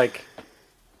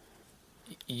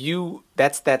you,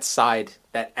 that's that side,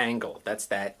 that angle, that's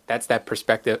that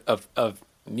perspective of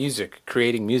music,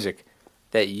 creating music,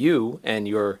 that you and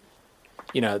your,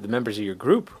 the members of your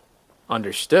group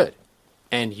understood,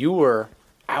 and you were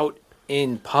out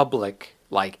in public,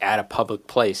 like at a public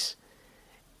place.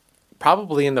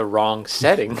 Probably in the wrong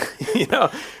setting,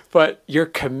 but your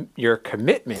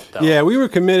commitment, though. Yeah, we were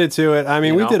committed to it. I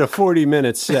mean, we did a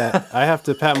 40-minute set. I have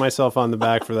to pat myself on the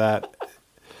back for that.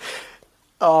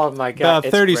 Oh, my God.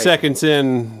 About 30 seconds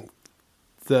in,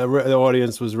 the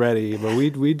audience was ready, but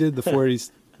we did the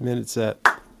 40-minute set.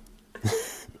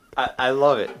 I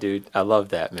love it, dude. I love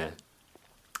that, man.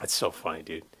 That's so funny,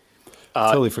 dude. I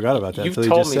totally forgot about that until you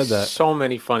just said that. You've told me so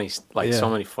many funny, so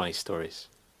many funny stories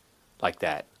like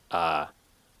that.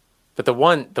 But the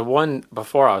one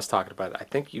before I was talking about it, I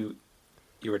think you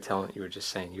were just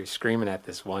saying, you were screaming at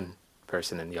this one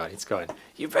person in the audience going,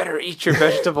 you better eat your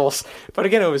vegetables. But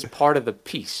again, it was part of the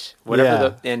piece,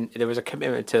 and there was a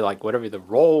commitment to like whatever the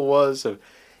role was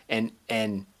and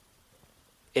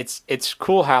it's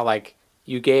cool how like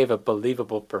you gave a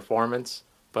believable performance,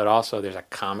 but also there's a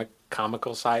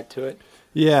comical side to it.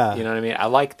 Yeah. You know what I mean? I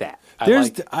like that.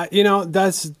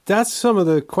 That's some of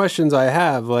the questions I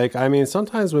have. Like, I mean,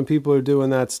 sometimes when people are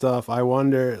doing that stuff, I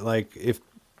wonder, like, if,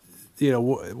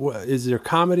 is there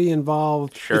comedy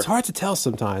involved? Sure. It's hard to tell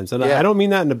sometimes. And I don't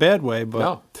mean that in a bad way,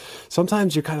 but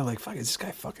sometimes you're kind of like, fuck, is this guy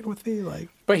fucking with me? Like,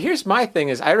 but here's my thing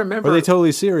is I remember... Are they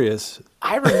totally serious?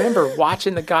 I remember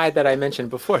watching the guy that I mentioned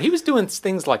before. He was doing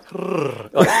things like you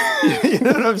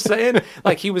know what I'm saying?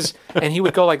 Like he would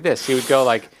go like this. He would go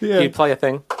like, he'd play a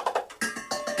thing,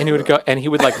 and he would go, and he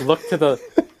would like look to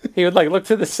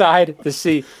the side to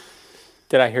see,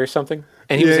 did I hear something?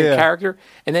 And he was in character,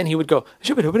 and then he would go,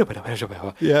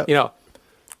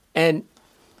 and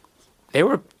they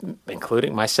were,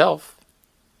 including myself,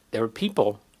 there were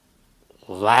people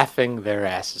laughing their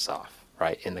asses off,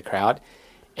 right, in the crowd.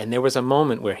 And there was a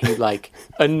moment where he like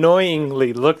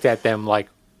annoyingly looked at them like,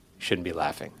 shouldn't be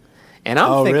laughing. And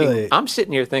I'm thinking, really? I'm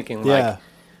sitting here thinking, Yeah.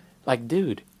 like,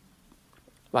 dude,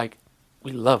 like,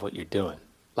 we love what you're doing.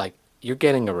 Like, you're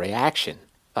getting a reaction.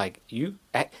 Like, you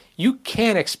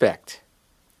can't expect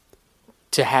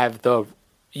to have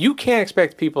you can't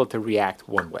expect people to react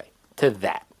one way to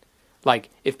that. Like,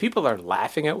 if people are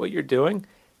laughing at what you're doing,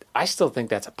 I still think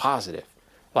that's a positive.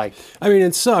 Like, I mean,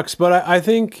 it sucks, but I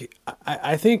think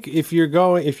if you're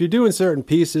doing certain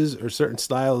pieces or certain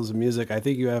styles of music, I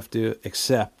think you have to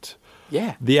accept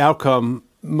yeah, the outcome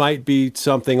might be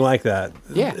something like that.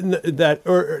 Yeah.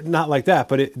 Or not like that,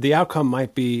 but the outcome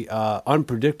might be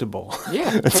unpredictable.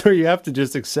 Yeah. So you have to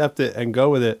just accept it and go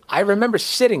with it. I remember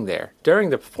sitting there during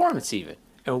the performance even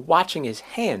and watching his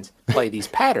hands play these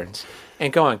patterns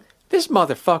and going, this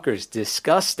motherfucker is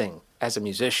disgusting as a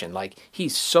musician. Like,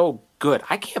 he's so good.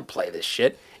 I can't play this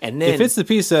shit. And then If it's the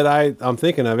piece that I'm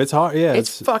thinking of, it's hard. Yeah,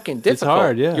 it's fucking difficult. It's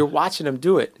hard. Yeah, You're watching him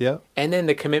do it. Yeah. And then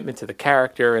the commitment to the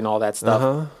character and all that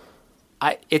stuff.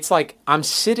 It's like I'm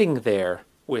sitting there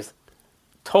with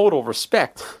total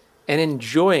respect and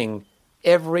enjoying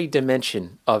every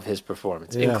dimension of his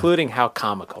performance, including how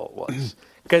comical it was.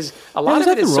 Because a lot of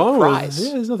it is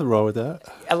surprise. There's nothing wrong with that.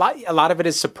 A lot of it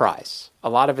is surprise. A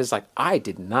lot of it is like, I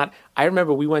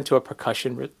remember we went to a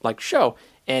percussion show,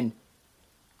 and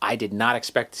I did not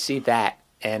expect to see that,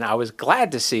 and I was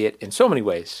glad to see it in so many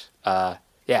ways.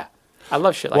 Yeah. I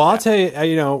love shit like that. Well, I'll tell you,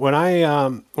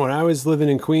 when I was living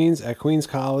in Queens at Queens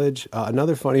College,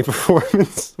 another funny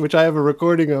performance, which I have a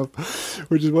recording of,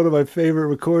 which is one of my favorite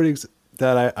recordings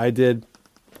that I did,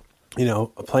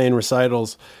 playing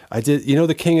recitals. I did,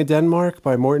 The King of Denmark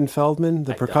by Morten Feldman,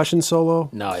 the percussion solo.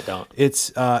 No, I don't.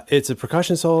 It's a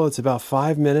percussion solo. It's about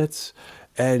 5 minutes.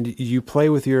 And you play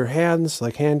with your hands,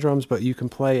 like hand drums, but you can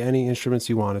play any instruments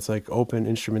you want. It's like open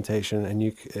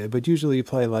instrumentation, but usually you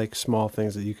play like small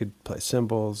things that you could play,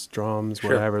 cymbals, drums,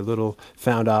 whatever, little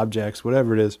found objects,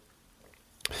 whatever it is.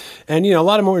 And a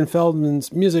lot of Morten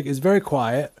Feldman's music is very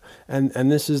quiet, and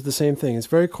this is the same thing. It's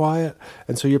very quiet,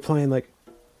 and so you're playing like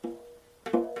a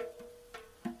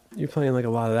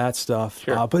lot of that stuff.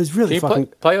 Sure. But it's really Can you fucking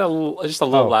play just a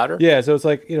little louder. Yeah, so it's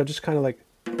like just kind of like.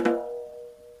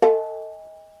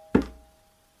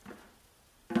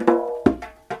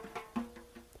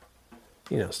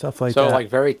 Stuff like that. So like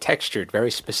very textured, very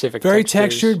specific. Very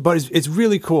textures. textured, but it's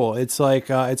really cool. It's like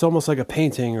it's almost like a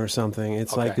painting or something.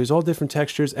 It's like there's all different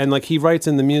textures, and like he writes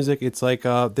in the music, it's like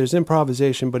there's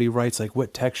improvisation, but he writes like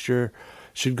what texture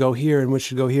should go here and what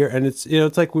should go here, and it's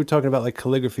it's like we're talking about like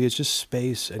calligraphy. It's just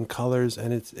space and colors,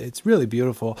 and it's really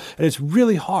beautiful, and it's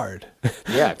really hard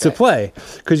to play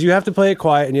because you have to play it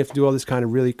quiet and you have to do all this kind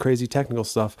of really crazy technical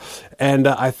stuff. And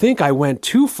I think I went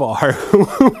too far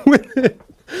with it.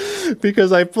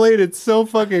 Because I played it so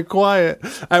fucking quiet.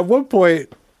 At one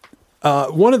point,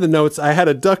 one of the notes, I had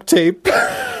a duct tape. Wait.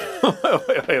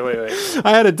 I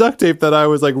had a duct tape that I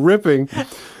was like ripping.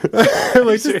 And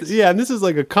this is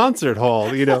like a concert hall,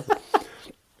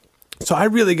 So I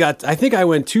think I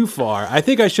went too far. I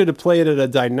think I should have played at a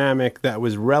dynamic that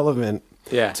was relevant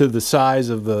to the size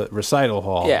of the recital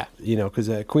hall. Yeah. Because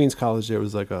at Queens College there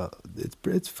was like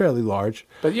it's fairly large.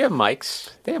 But you have mics.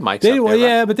 They have mics up there,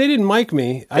 right? But they didn't mic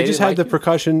me. I just had the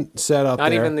percussion set up there.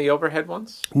 Not even the overhead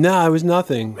ones? No, it was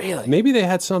nothing. Really? Maybe they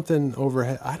had something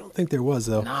overhead. I don't think there was,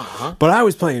 though. No, huh? But I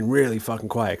was playing really fucking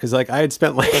quiet because I had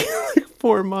spent like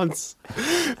 4 months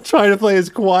trying to play as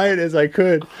quiet as I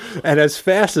could and as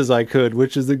fast as I could,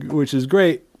 which is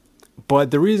great.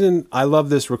 But the reason I love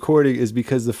this recording is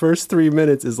because the first 3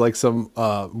 minutes is like some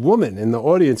woman in the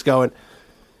audience going,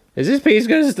 "Is this piece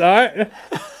going to start?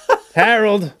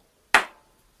 Harold,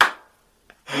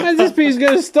 when's this piece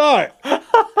going to start?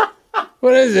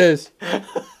 What is this?"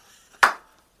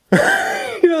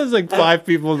 There's like 5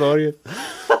 people in the audience.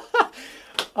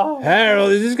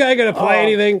 Harold, is this guy going to play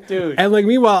anything? Dude. And like,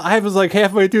 meanwhile, I was like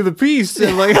halfway through the piece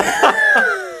and like...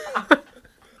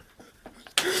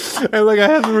 And like I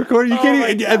have the recording, you can't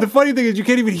even. And the funny thing is, you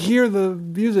can't even hear the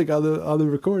music on the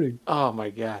recording. Oh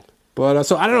my god! But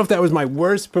so I don't know if that was my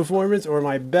worst performance or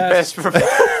my best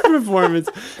performance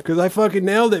because I fucking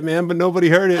nailed it, man. But nobody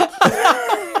heard it.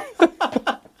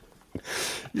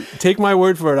 Take my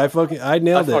word for it. I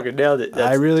nailed it. I fucking nailed it.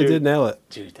 I really did nail it,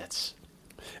 dude. That's.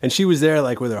 And she was there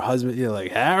like with her husband,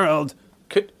 like Harold.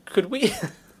 Could we?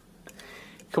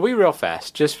 Could we real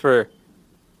fast, just for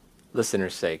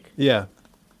listeners' sake? Yeah.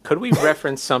 Could we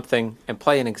reference something and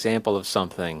play an example of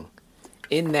something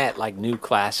in that like new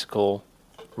classical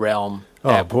realm?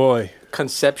 Oh boy!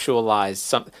 Conceptualize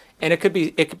something, and it could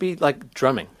be like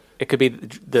drumming. It could be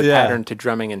the pattern to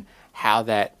drumming and how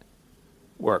that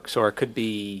works, or it could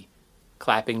be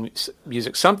clapping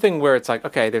music. Something where it's like,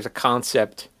 okay, there's a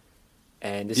concept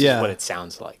and this is Yeah. what it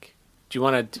sounds like. Do you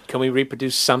want to? Can we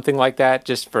reproduce something like that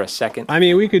just for a second? I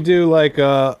mean, we could do like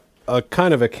a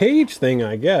kind of a cage thing,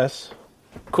 I guess.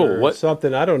 Cool. Or What?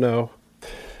 something, I don't know.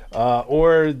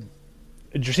 Or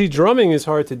see, drumming is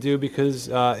hard to do because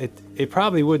it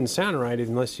probably wouldn't sound right if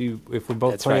we're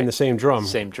both That's playing right. the same drum.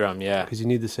 Same drum, yeah. Because you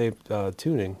need the same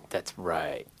tuning That's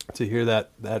right. to hear that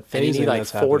And phasing you need like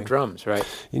that's 4 happening. drums, right?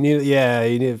 You need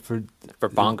it For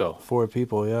bongo. 4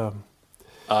 people, yeah.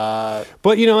 But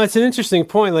that's an interesting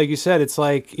point. Like you said, it's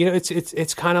like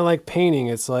it's kind of like painting.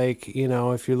 It's like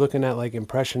if you're looking at like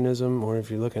Impressionism, or if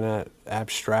you're looking at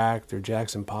abstract or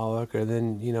Jackson Pollock, or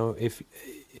then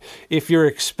if you're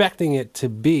expecting it to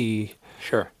be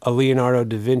Sure. a Leonardo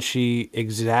da Vinci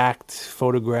exact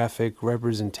photographic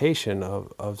representation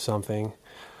of something,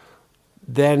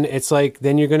 then it's like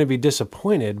you're going to be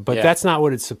disappointed. But Yeah. that's not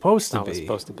what it's supposed to Not be. what it's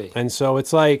supposed to be. And so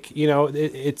it's like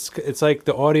it's like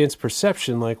the audience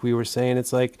perception, like we were saying.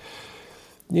 It's like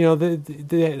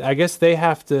I guess they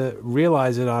have to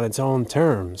realize it on its own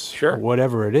terms. Sure.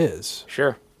 Whatever it is.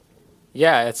 Sure.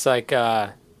 Yeah, it's like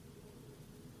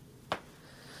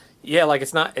like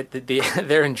it's not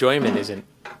their enjoyment isn't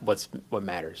what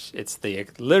matters. It's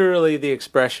literally the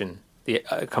expression, the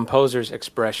composer's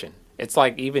expression. It's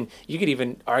like you could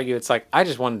even argue it's like I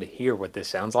just wanted to hear what this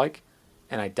sounds like,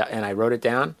 and I wrote it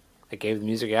down. I gave the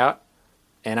music out,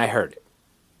 and I heard it,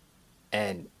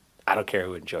 and I don't care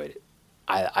who enjoyed it.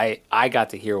 I got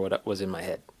to hear what was in my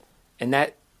head, and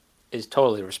that is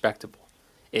totally respectable.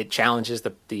 It challenges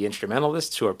the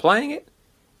instrumentalists who are playing it,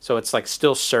 so it's like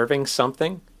still serving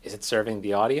something. Is it serving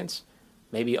the audience?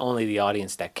 Maybe only the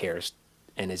audience that cares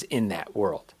and is in that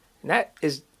world, and that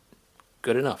is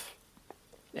good enough.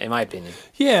 In my opinion.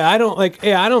 Yeah, I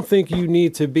don't think you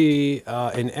need to be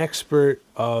an expert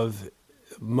of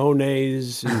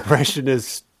Monet's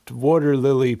Impressionist water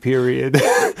lily period,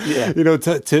 Yeah.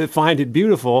 to find it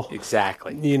beautiful.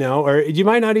 Exactly. Or you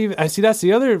might not even. I see that's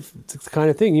the other kind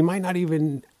of thing. You might not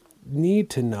even need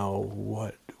to know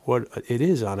what it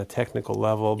is on a technical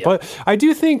level. Yep. But I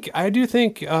do think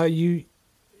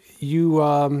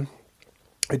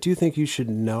you should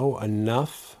know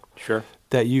enough. Sure.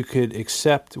 That you could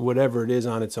accept whatever it is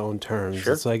on its own terms.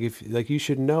 Sure. It's like you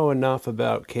should know enough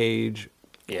about Cage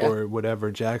Yeah. or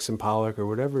whatever, Jackson Pollock or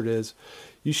whatever it is.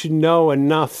 You should know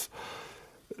enough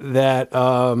that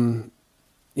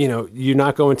you're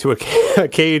not going to a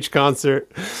Cage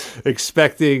concert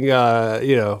expecting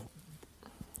 2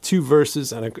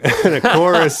 verses and a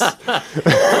chorus.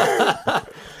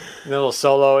 A little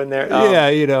solo in there.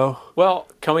 Yeah. Well,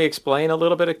 can we explain a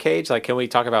little bit of Cage? Like, can we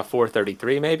talk about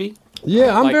 433 maybe?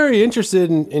 Yeah, I'm Like- very interested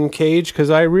in Cage because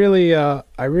I really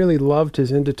loved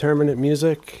his indeterminate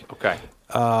music Okay.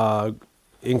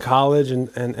 in college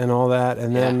and all that,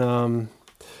 and Yeah. then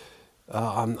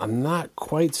I'm not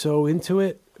quite so into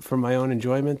it for my own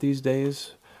enjoyment these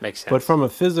days. Makes sense. But from a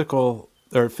physical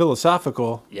or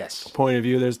philosophical yes. point of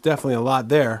view, there's definitely a lot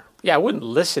there. Yeah, I wouldn't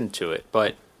listen to it,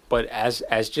 but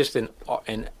as just an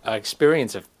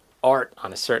experience of art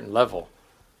on a certain level,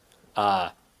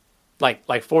 let's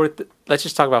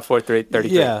just talk about 433.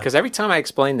 Yeah. Because every time I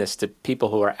explain this to people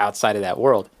who are outside of that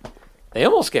world, they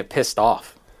almost get pissed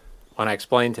off when I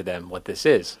explain to them what this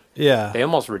is. Yeah, They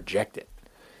almost reject it.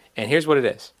 And here's what it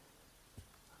is.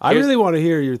 I really want to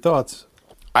hear your thoughts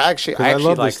I because I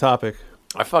love this topic.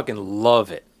 I fucking love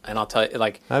it, and I'll tell you,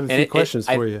 like, I have a few questions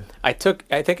for you. I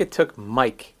think it took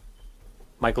Mike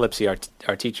Lipsy,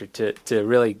 our teacher, to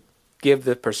really give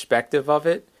the perspective of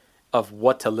it, of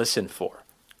what to listen for,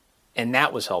 and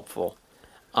that was helpful.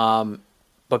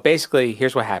 But basically,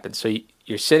 here's what happens. So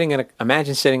you're sitting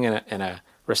imagine sitting in a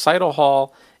recital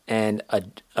hall, and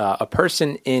a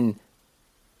person in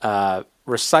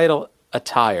recital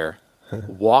attire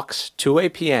walks to a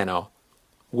piano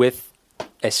with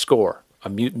a score, a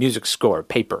music score,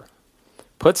 paper,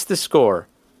 puts the score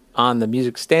on the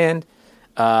music stand,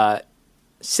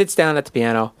 sits down at the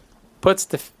piano, puts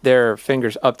their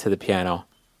fingers up to the piano,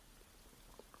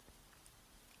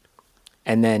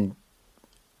 and then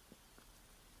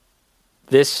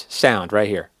this sound right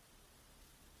here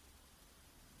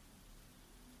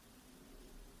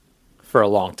for a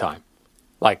long time.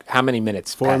 Like, how many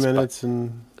minutes? 4 pass by? minutes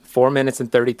and 4 minutes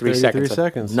and 33 seconds. of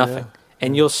seconds, Nothing. yeah.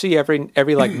 And you'll see every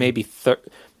like maybe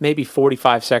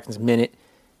 45 seconds, minute,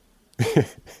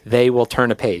 they will turn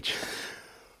a page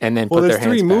and then put their there's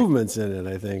hands 3 back. movements in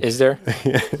it, I think. Is there?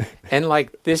 And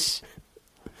like this,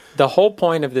 the whole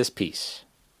point of this piece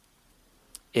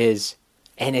is,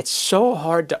 and it's so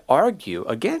hard to argue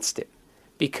against it,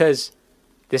 because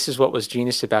this is what was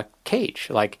genius about Cage.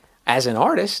 Like, as an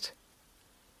artist,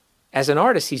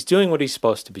 he's doing what he's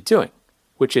supposed to be doing,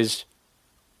 which is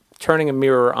turning a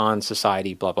mirror on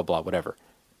society, blah, blah, blah, whatever.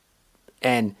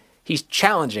 And he's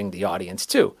challenging the audience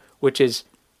too, which is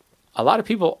a lot of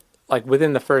people, like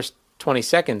within the first 20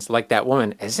 seconds, like that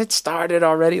woman, has it started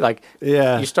already? Like,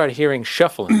 you start hearing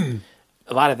shuffling,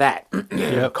 a lot of that,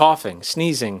 coughing,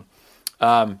 sneezing,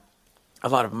 a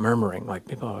lot of murmuring, like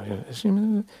people,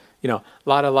 you know, a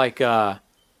lot of like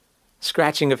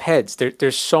scratching of heads.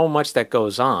 There's so much that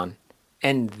goes on,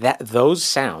 and those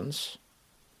sounds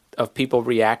of people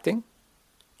reacting,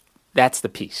 that's the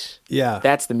piece. Yeah.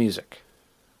 That's the music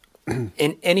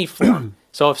in any form.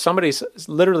 So if somebody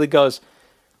literally goes,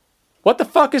 what the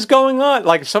fuck is going on?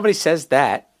 Like if somebody says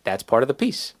that, that's part of the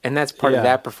piece. And that's part of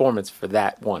that performance for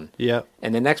that one. Yeah.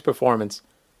 And the next performance,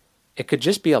 it could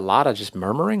just be a lot of just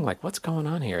murmuring. Like, what's going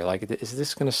on here? Like, is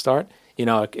this going to start? You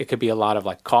know, it could be a lot of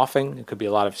like coughing. It could be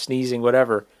a lot of sneezing,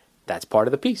 whatever. That's part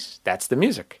of the piece. That's the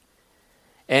music.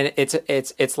 And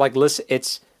it's like, listen,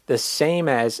 it's the same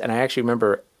as, and I actually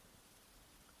remember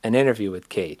an interview with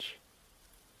Cage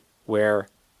where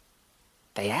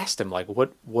they asked him, like,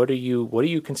 what do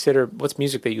you consider, what's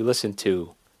music that you listen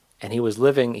to? And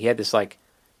he had this like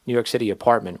New York City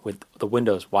apartment with the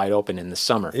windows wide open in the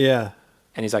summer. Yeah.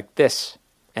 And he's like, this.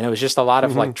 And it was just a lot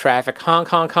of like traffic, honk,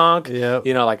 honk, honk. Yep.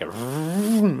 You know, like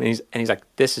and he's like,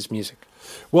 this is music.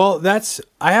 Well,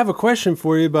 I have a question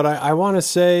for you, but I want to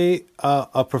say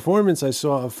a performance I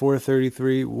saw of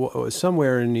 433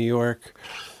 somewhere in New York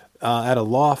at a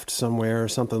loft somewhere or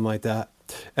something like that.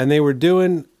 And they were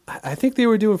doing, I think they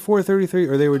were doing 433,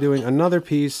 or they were doing another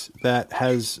piece that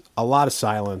has a lot of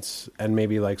silence and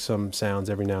maybe like some sounds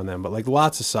every now and then, but like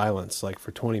lots of silence, like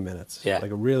for 20 minutes. Yeah.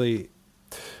 Like a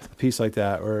piece like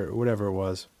that or whatever it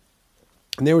was.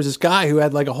 And there was this guy who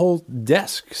had like a whole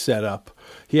desk set up.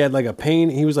 He had like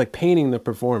he was like painting the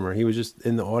performer. He was just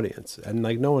in the audience, and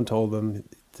like no one told him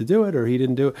to do it, or he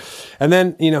didn't do it. And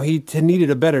then, you know, he needed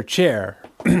a better chair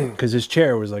because his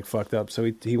chair was like fucked up.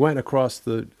 So he went across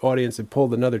the audience and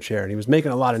pulled another chair, and he was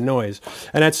making a lot of noise.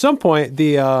 And at some point,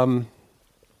 the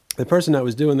person that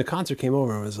was doing the concert came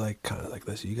over and was like, kind of like,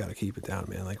 listen, you got to keep it down,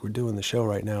 man. Like, we're doing the show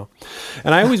right now.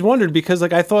 And I always wondered, because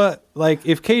like I thought, like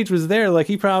if Cage was there, like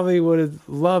he probably would have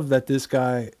loved that this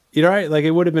guy, you know, right? Like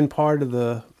it would have been part of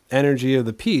the energy of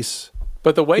the piece.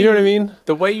 But the way you know what I mean?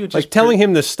 The way you just like telling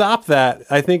him to stop that,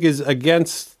 I think, is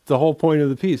against the whole point of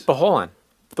the piece. But hold on,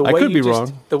 I could be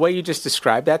wrong. The way you just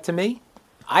described that to me,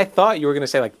 I thought you were going to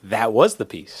say like that was the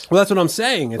piece. Well, that's what I'm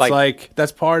saying. It's like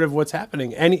that's part of what's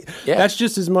happening, and that's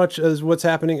just as much as what's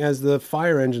happening as the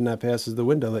fire engine that passes the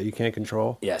window that you can't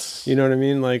control. Yes, you know what I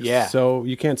mean. Like, so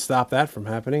you can't stop that from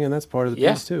happening, and that's part of the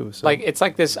piece too. So. Like it's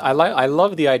like this. I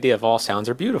love the idea of all sounds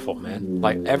are beautiful, man.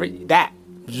 Like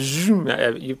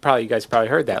you guys probably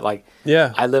heard that. Like,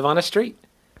 I live on a street.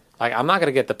 Like, I'm not going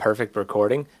to get the perfect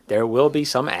recording. There will be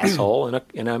some asshole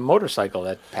in a motorcycle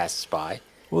that passes by.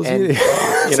 Well, and, you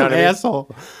know what I mean?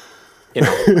 Asshole. You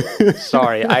know,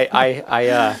 sorry. I'm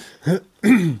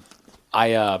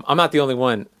not the only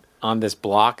one on this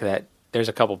block that there's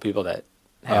a couple people that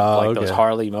have those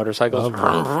Harley motorcycles,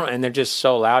 and they're just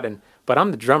so loud. But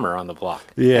I'm the drummer on the block.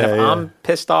 Yeah, and if I'm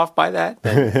pissed off by that,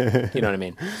 then, you know what I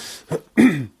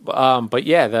mean? But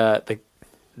yeah,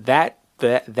 that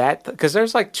because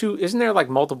there's like isn't there like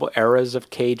multiple eras of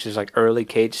Cage? There's like early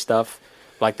Cage stuff.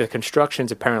 Like the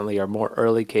constructions apparently are more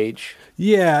early Cage.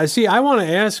 Yeah. See, I want to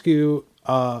ask you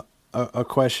a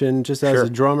question just as a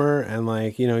drummer, and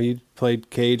like, you know, you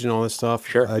played Cage and all this stuff.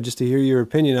 Sure. Just to hear your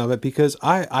opinion of it, because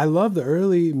I love the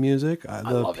early music,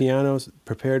 the pianos,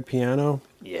 prepared piano.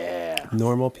 Yeah.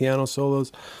 Normal piano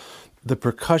solos. The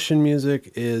percussion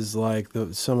music is like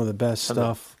some of the best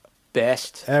stuff.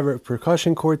 Best ever.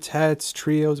 Percussion quartets,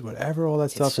 trios, whatever, all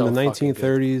that stuff in the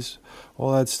 1930s,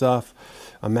 all that stuff.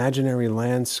 Imaginary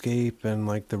landscape and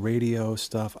like the radio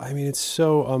stuff. I mean, it's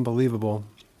so unbelievable.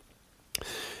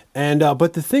 And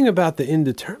but the thing about the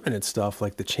indeterminate stuff,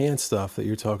 like the chant stuff that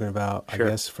you're talking about, I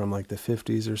guess from like the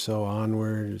 50s or so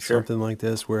onward, something like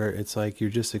this, where it's like you're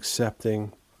just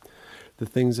accepting the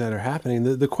things that are happening.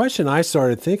 The question I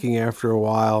started thinking after a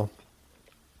while,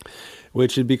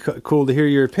 which would be cool to hear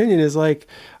your opinion, is like,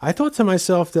 I thought to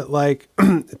myself that like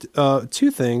two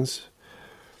things.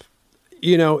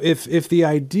 You know, if the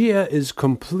idea is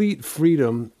complete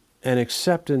freedom and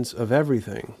acceptance of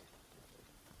everything,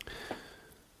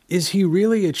 is he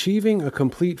really achieving a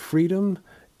complete freedom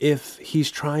if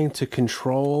he's trying to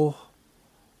control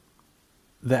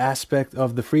the aspect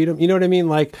of the freedom? You know what I mean?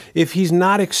 Like, if he's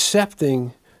not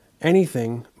accepting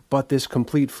anything but this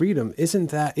complete freedom,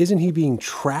 isn't he being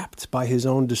trapped by his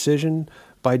own decision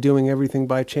by doing everything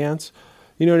by chance?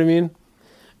 You know what I mean?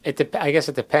 I guess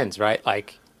it depends, right?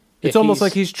 Like, It's almost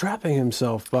like he's trapping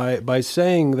himself by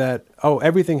saying that, oh,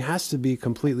 everything has to be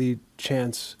completely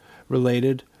chance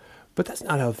related. But that's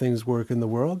not how things work in the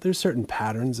world. There's certain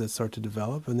patterns that start to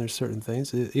develop, and there's certain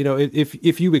things.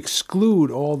 If you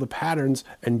exclude all the patterns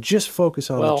and just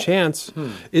focus on the chance,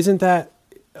 isn't that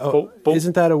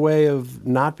a way of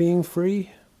not being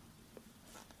free?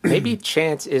 Maybe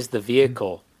chance is the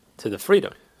vehicle to the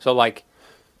freedom. So like,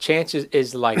 chance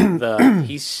is like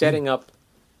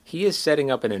he is setting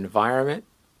up an environment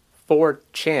for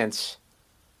chance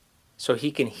so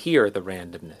he can hear the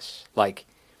randomness. Like,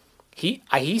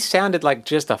 he sounded like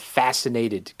just a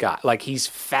fascinated guy. Like, he's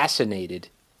fascinated.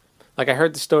 Like, I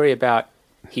heard the story about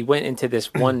he went into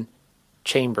this one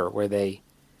chamber where they,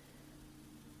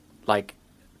 like,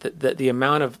 the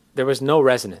amount of, there was no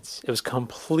resonance. It was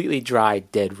completely dry,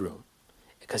 dead room.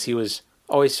 Because he was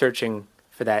always searching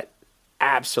for that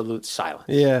absolute silence.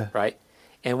 Yeah. Right?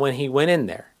 And when he went in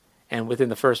there, and within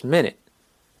the first minute,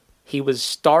 he was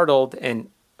startled and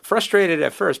frustrated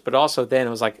at first, but also then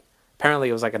it was like, apparently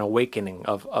it was like an awakening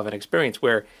of an experience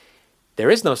where there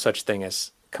is no such thing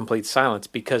as complete silence,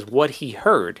 because what he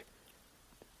heard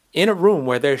in a room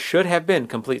where there should have been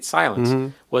complete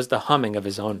silence was the humming of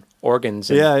his own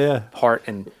organs and heart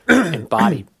and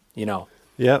body, you know.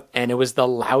 Yep. And it was the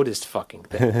loudest fucking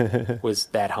thing was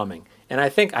that humming. And I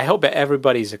hope that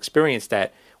everybody's experienced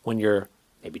that when you're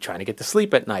maybe trying to get to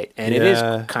sleep at night and it is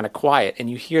kind of quiet and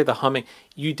you hear the humming.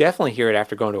 You definitely hear it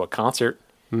after going to a concert.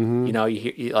 Mm-hmm. You know,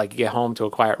 you get home to a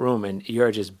quiet room and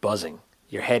you're just buzzing.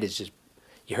 Your head is just,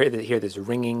 you hear this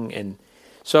ringing. And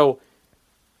so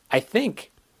I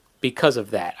think because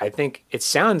of that, I think it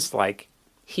sounds like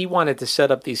he wanted to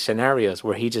set up these scenarios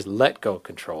where he just let go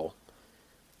control.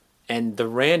 And the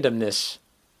randomness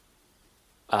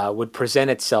would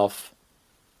present itself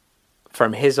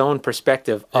from his own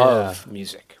perspective of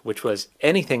music, which was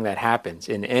anything that happens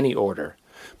in any order.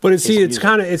 But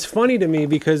it's funny to me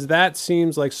because that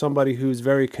seems like somebody who's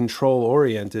very control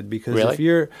oriented. Because if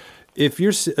you're,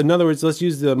 in other words, let's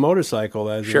use the motorcycle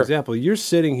as an example. You're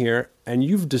sitting here and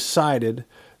you've decided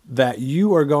that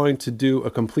you are going to do a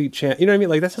complete chance. You know what I mean?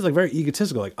 Like, that sounds like very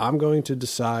egotistical. Like, I'm going to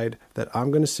decide that I'm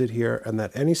going to sit here and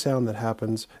that any sound that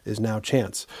happens is now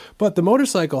chance. But the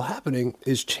motorcycle happening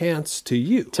is chance to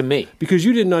you. To me. Because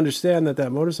you didn't understand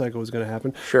that motorcycle was going to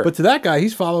happen. Sure. But to that guy,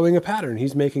 he's following a pattern.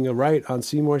 He's making a right on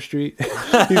Seymour Street.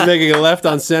 He's making a left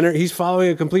on Center. He's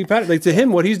following a complete pattern. Like, to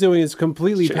him, what he's doing is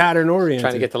completely pattern oriented.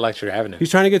 Trying to get to Electric Avenue.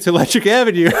 He's trying to get to Electric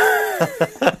Avenue. You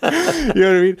know what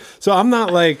I mean? So I'm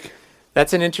not like...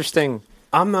 That's an interesting.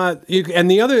 I'm not. And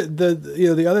the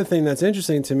other thing that's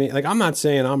interesting to me, like, I'm not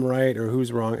saying I'm right or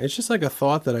who's wrong. It's just like a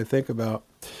thought that I think about.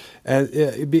 And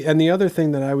the other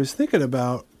thing that I was thinking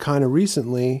about kind of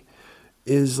recently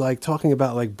is like talking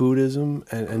about like Buddhism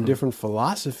and different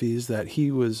philosophies that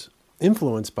he was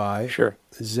influenced by. Sure.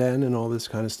 Zen and all this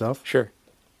kind of stuff. Sure.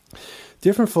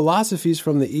 Different philosophies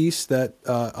from the East that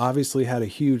obviously had a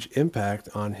huge impact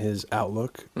on his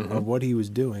outlook of what he was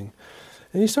doing.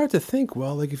 And you start to think,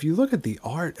 well, like, if you look at the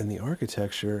art and the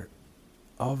architecture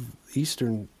of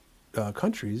Eastern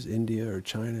countries, India or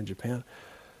China, Japan,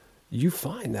 you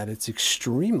find that it's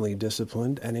extremely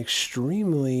disciplined and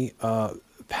extremely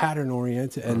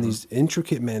pattern-oriented, and these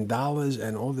intricate mandalas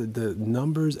and all the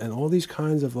numbers and all these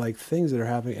kinds of, like, things that are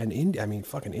happening. And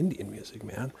fucking Indian music,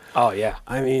 man. Oh, yeah.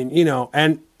 I mean, you know,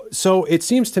 and so it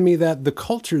seems to me that the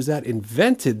cultures that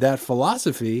invented that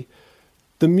philosophy,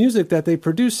 the music that they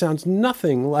produce sounds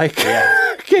nothing like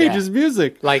Cage's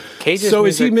music. Like Cage's so music.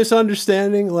 Is he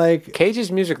misunderstanding? Like,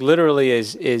 Cage's music literally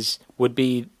would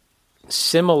be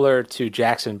similar to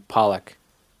Jackson Pollock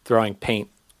throwing paint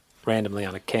randomly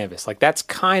on a canvas. Like, that's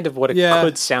kind of what it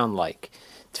could sound like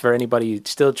for anybody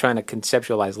still trying to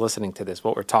conceptualize listening to this,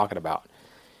 what we're talking about.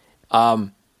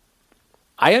 I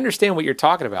understand what you're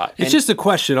talking about. It's just a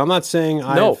question. I'm not saying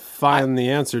I find the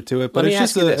answer to it, but it's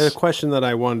just a question that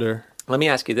I wonder. Let me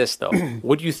ask you this, though.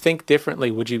 Would you think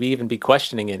differently? Would you even be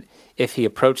questioning it if he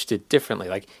approached it differently?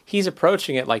 Like, he's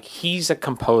approaching it like he's a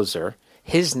composer.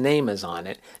 His name is on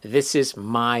it. This is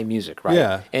my music, right?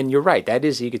 Yeah. And you're right. That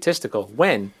is egotistical.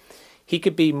 When he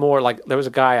could be more like, there was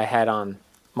a guy I had on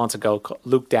months ago,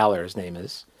 Luke Daller, his name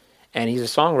is, and he's a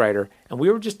songwriter. And we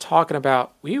were just talking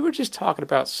about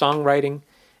songwriting,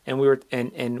 and we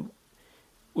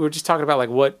were just talking about like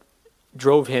what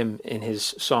drove him in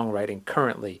his songwriting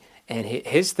currently. And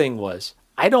his thing was,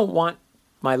 I don't want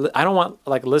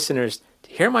like listeners to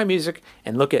hear my music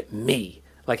and look at me.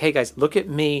 Like, hey guys, look at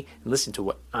me and listen to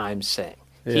what I'm saying.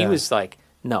 Yeah. He was like,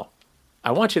 no,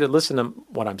 I want you to listen to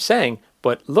what I'm saying,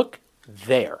 but look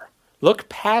there. Look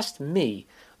past me.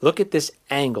 Look at this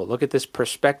angle. Look at this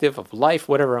perspective of life,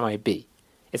 whatever it might be.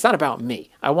 It's not about me.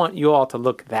 I want you all to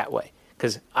look that way.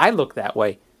 Because I look that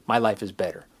way, my life is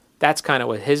better. That's kind of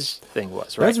what his thing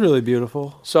was, right? That's really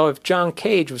beautiful. So if John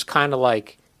Cage was kind of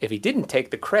like, if he didn't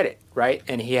take the credit, right,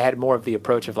 and he had more of the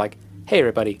approach of like, hey,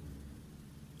 everybody,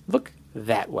 look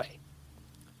that way.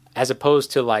 As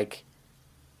opposed to like,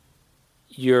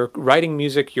 you're writing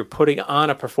music, you're putting on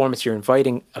a performance, you're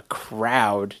inviting a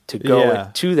crowd to go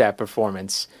to that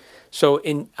performance. So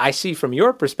I see from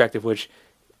your perspective, which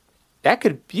that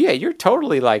could, you're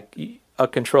totally like a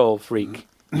control freak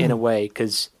in a way,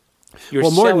 because you're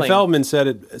Morton Feldman said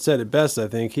it best, I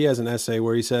think. He has an essay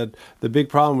where he said the big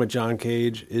problem with John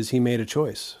Cage is he made a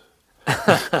choice.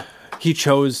 He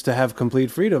chose to have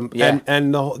complete freedom. Yeah.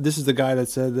 And this is the guy that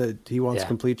said that he wants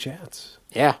complete chance.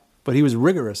 Yeah. But he was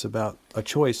rigorous about a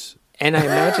choice. And I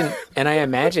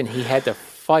imagine he had to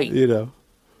fight. You know.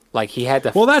 Like he had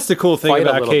to. Well, that's the cool thing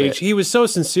about Cage. Bit. He was so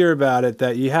sincere about it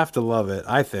that you have to love it,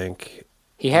 I think.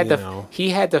 He had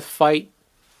to fight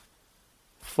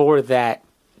for that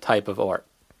type of art,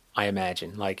 I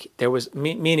imagine. Like there was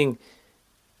meaning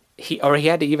he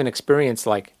had to even experience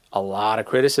like a lot of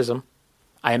criticism.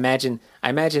 I imagine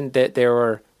that there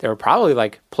were probably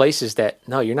like places that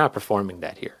no, you're not performing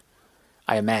that here.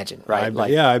 I imagine, right?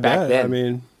 I bet. Then. I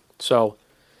mean, so,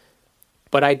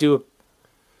 but I do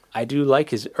like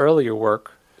his earlier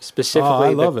work,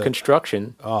 specifically the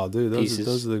construction. Oh, dude, pieces.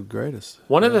 Those are the greatest.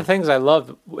 One of the things I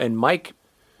loved, and Mike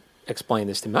explained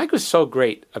this to me. Mike was so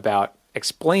great about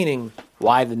explaining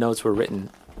why the notes were written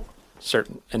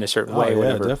in a certain way. Yeah,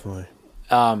 whatever. Definitely.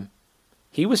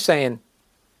 He was saying,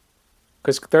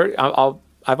 because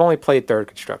I've only played third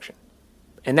construction,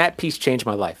 and that piece changed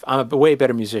my life. I'm a way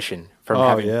better musician from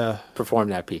having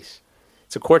performed that piece.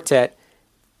 It's a quartet,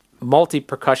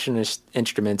 multi-percussionist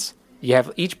instruments. You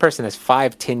have each person has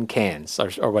 5 tin cans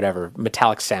or whatever,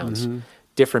 metallic sounds,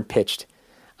 different pitched,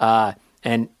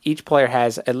 and each player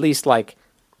has at least like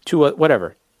 2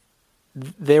 whatever.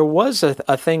 There was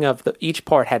a thing of each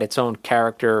part had its own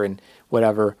character and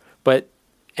whatever,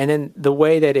 and then the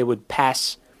way that it would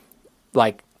pass,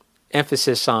 like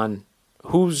emphasis on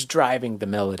who's driving the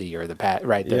melody or the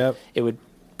right. It would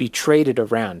be traded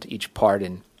around each part,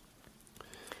 and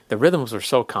the rhythms were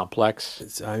so complex.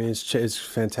 It's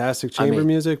fantastic chamber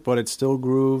music, but it still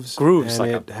grooves, and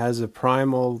like it has a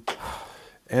primal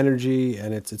energy,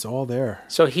 and it's all there.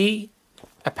 So he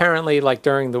apparently,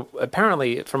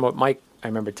 from what Mike I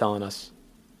remember telling us,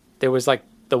 there was like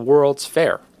the World's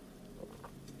Fair,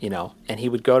 and he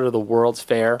would go to the World's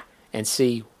Fair and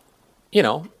see,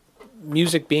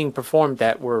 music being performed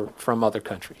that were from other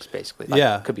countries, basically.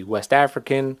 It could be West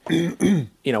African,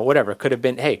 whatever. It could have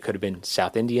been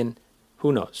South Indian,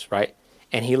 who knows, right?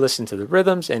 And he listened to the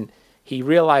rhythms, and he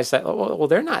realized that,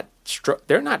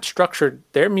 they're not structured.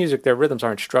 Their music, their rhythms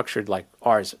aren't structured like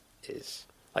ours is,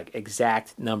 like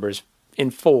exact numbers in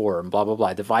 4 and blah, blah,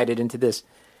 blah, divided into this.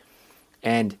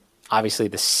 And obviously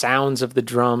the sounds of the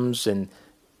drums and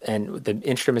the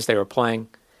instruments they were playing.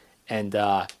 And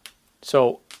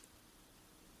so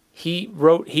he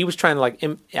was trying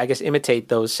to imitate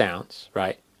those sounds,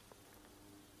 right?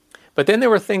 But then there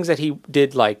were things that he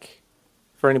did, like,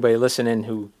 for anybody listening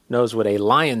who knows what a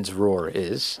lion's roar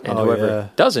is, and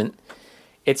whoever doesn't,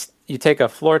 you take a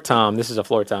floor tom, this is a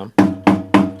floor tom,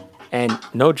 and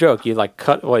no joke, you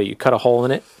cut a hole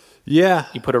in it. Yeah.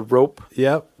 You put a rope.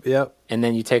 Yep. And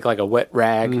then you take like a wet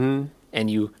rag,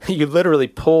 and you literally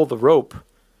pull the rope,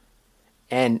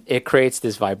 and it creates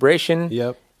this vibration.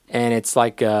 Yep. And it's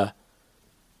like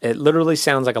it literally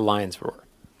sounds like a lion's roar.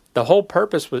 The whole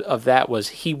purpose of that was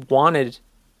he wanted,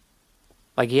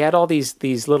 like he had all these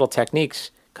little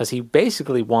techniques because he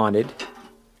basically wanted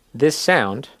this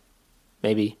sound,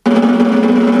 maybe,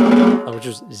 which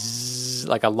was zzz,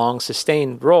 like a long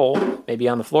sustained roll, maybe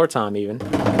on the floor tom even,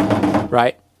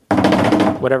 right?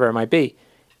 Whatever it might be.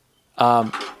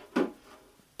 But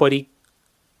he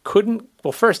couldn't,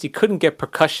 first he couldn't get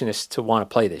percussionists to want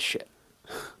to play this shit.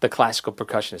 The classical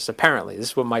percussionists, apparently. This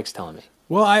is what Mike's telling me.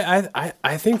 Well,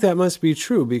 I think that must be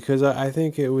true because I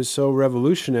think it was so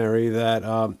revolutionary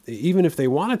that even if they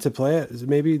wanted to play it,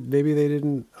 maybe they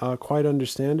didn't quite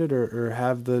understand it or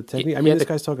have the technique. This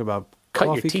guy's talking about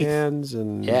coffee cans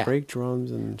and brake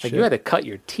drums and shit. Like you had to cut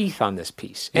your teeth on this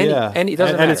piece. And it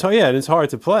doesn't matter. And it's hard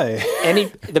to play.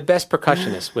 The best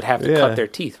percussionists would have to cut their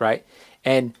teeth, right?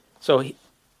 And so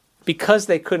because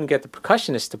they couldn't get the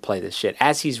percussionists to play this shit,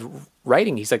 as he's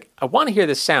writing, he's like, I want to hear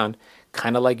this sound,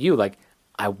 kind of like you, like,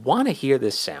 I want to hear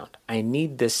this sound. I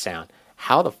need this sound.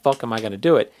 How the fuck am I going to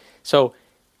do it? So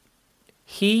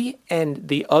he and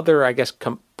the other, I guess,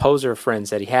 composer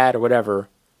friends that he had or whatever,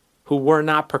 who were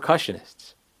not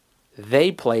percussionists,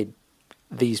 they played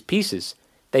these pieces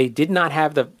they did not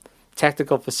have the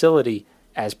technical facility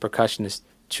as percussionists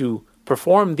to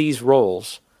perform these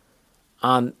roles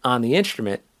on the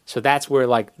instrument. So that's where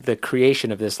like the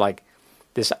creation of this like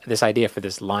this idea for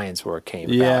this lion's roar came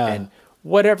about. And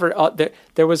whatever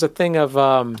there was a thing of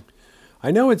I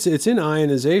know it's in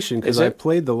ionization because Is I it?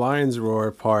 played the lion's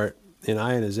roar part in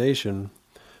ionization.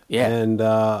 yeah. And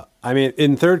I mean,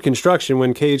 in Third Construction,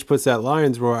 when Cage puts that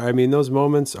lion's roar, I mean, those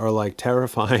moments are like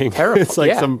terrifying. It's like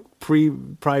yeah. some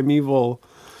primeval,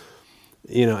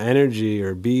 energy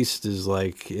or beast is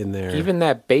like in there. Even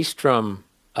that bass drum,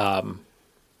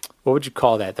 what would you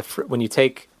call that? When you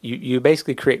take you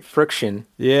basically create friction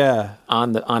Yeah,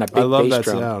 on a big I love bass that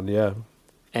drum. sound. Yeah,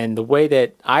 And the way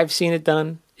that I've seen it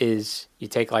done is you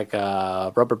take like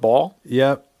a rubber ball,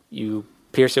 yep, you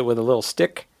pierce it with a little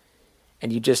stick,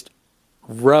 and you just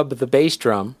rub the bass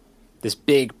drum, this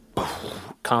big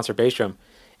concert bass drum,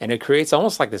 and it creates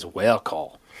almost like this whale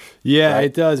call. yeah. Right.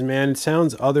 It does, man. It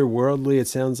sounds otherworldly. It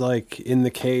sounds like in the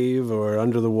cave or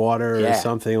under the water or Yeah.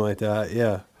 something like that.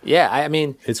 Yeah, Yeah, I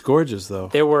mean, it's gorgeous though.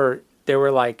 there were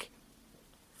like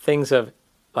things of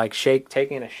like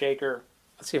taking a shaker.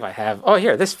 Let's see if I have. Oh,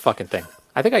 here, this fucking thing.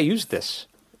 I think I used this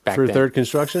back For then. Third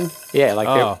Construction. Yeah, like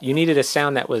Oh. you needed a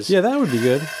sound that was Yeah, that would be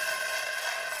good.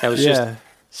 just. Yeah,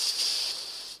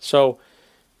 So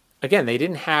again, they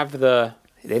didn't have the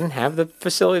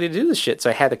facility to do this shit, so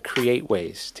I had to create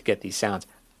ways to get these sounds.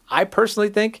 I personally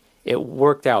think it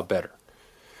worked out better.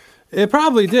 it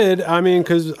probably did. I mean,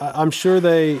 because I'm sure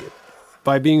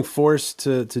by being forced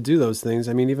to do those things.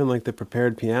 I mean, even like the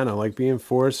prepared piano, like being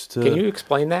forced to. Can you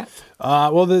explain that?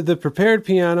 Well, the prepared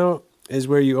piano is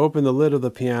where you open the lid of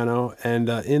the piano, and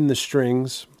in the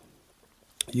strings,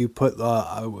 you put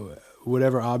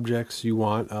whatever objects you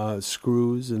want.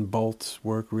 Screws and bolts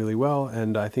work really well,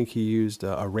 and I think he used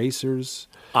erasers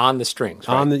On the strings,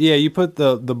 right? you put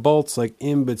the bolts like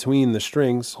in between the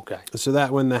strings, Okay. so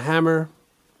that when the hammer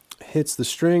hits the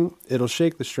string, it'll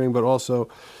shake the string, but also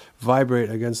vibrate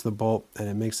against the bolt, and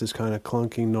it makes this kind of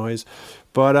clunking noise.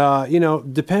 But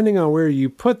depending on where you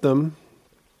put them,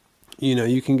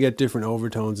 you can get different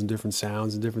overtones and different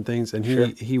sounds and different things. And Sure.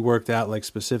 he worked out like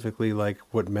specifically like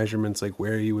what measurements, like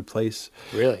where you would place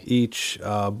Really? each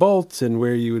bolt and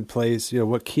where you would place,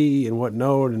 what key and what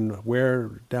note and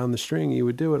where down the string you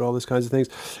would do it, all those kinds of things.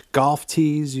 Golf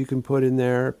tees you can put in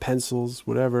there, pencils,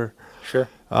 whatever. Sure.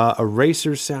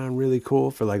 Erasers sound really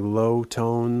cool for like low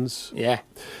tones. Yeah.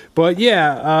 But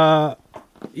yeah,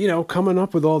 coming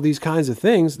up with all these kinds of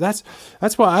things. That's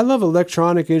why I love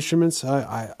electronic instruments.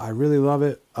 I really love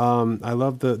it. I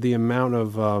love the amount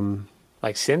of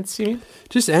Like synths, you mean?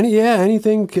 just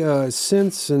anything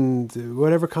synths and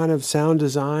whatever kind of sound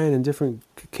design and different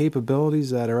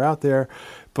capabilities that are out there.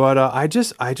 But I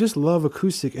just love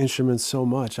acoustic instruments so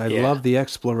much. I Yeah. love the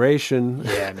exploration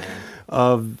Yeah, man.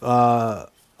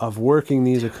 of working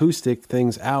these acoustic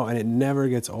things out, and it never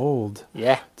gets old.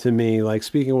 Yeah. To me, like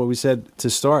speaking of what we said to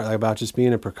start, like about just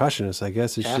being a percussionist, I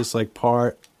guess it's Yeah. just like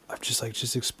part of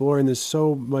just exploring. There's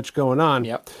so much going on.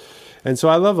 Yep. And so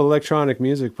I love electronic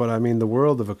music, but I mean the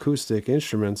world of acoustic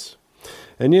instruments.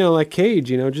 And like Cage,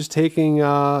 just taking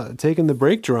the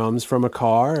brake drums from a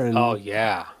car and Oh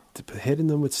yeah. hitting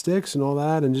them with sticks and all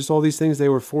that, and just all these things they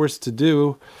were forced to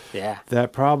do. Yeah.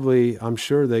 That probably, I'm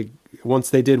sure once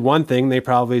they did one thing, they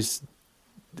probably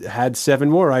had 7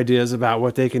 more ideas about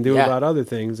what they can do Yeah. about other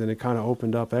things, and it kind of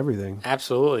opened up everything.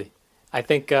 Absolutely. I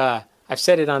think I've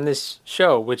said it on this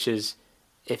show, which is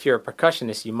if you're a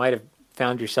percussionist, you might have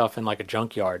found yourself in like a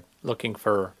junkyard looking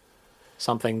for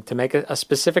something to make a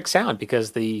specific sound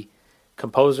because the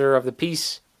composer of the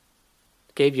piece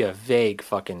gave you a vague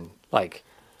fucking like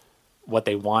what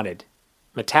they wanted.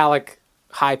 Metallic,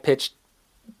 high pitched,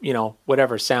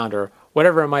 whatever sound or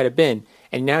whatever it might have been.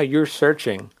 And now you're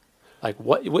searching like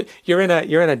what you're in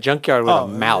a junkyard with a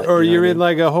mallet. Or you know you're what I in mean?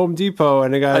 like a Home Depot,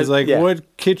 and the guy's like, yeah.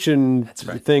 "What kitchen That's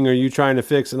right. thing are you trying to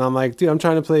fix?" And I'm like, "Dude, I'm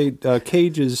trying to play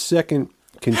Cage's second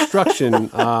construction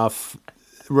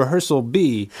rehearsal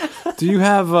B. Do you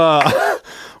have?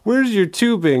 Where's your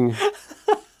tubing?"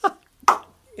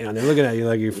 And they're looking at you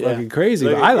like you're fucking crazy.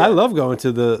 But I love going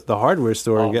to the hardware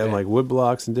store and getting man. like wood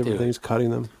blocks and different Dude. things, cutting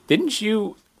them. Didn't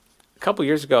you a couple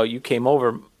years ago you came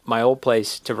over my old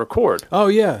place to record? Oh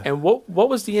yeah, And what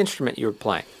was the instrument you were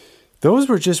playing? those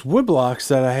were just wood blocks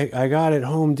that I got at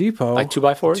Home Depot. Like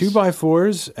 2x4s?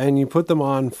 2x4s, and you put them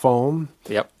on foam.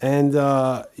 Yep. And,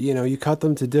 you cut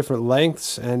them to different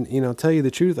lengths. And, tell you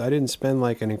the truth, I didn't spend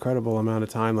like an incredible amount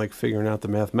of time like figuring out the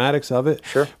mathematics of it.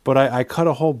 Sure. But I cut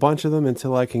a whole bunch of them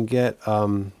until I can get,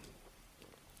 I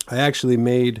actually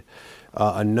made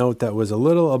a note that was a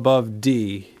little above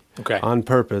D. Okay. on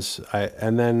purpose.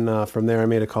 And then from there I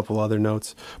made a couple other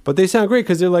notes. But they sound great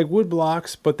because they're like wood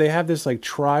blocks, but they have this like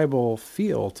tribal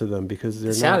feel to them because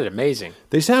they're It sounded amazing.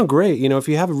 They sound great. You know, if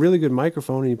you have a really good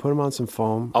microphone and you put them on some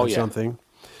foam or yeah. something,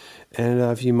 and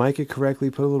if you mic it correctly,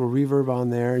 put a little reverb on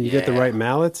there, you get the right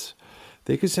mallets,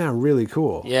 they could sound really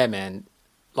cool. Yeah, man.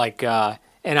 Like, and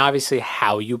obviously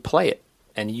how you play it.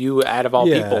 And you, out of all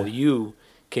people, you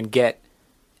can get,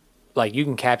 like, you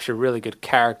can capture really good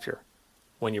character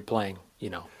when you're playing, you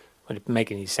know, when you're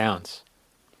making these sounds.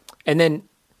 And then,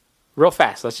 real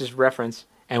fast, let's just reference,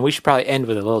 and we should probably end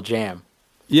with a little jam.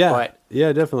 Yeah, But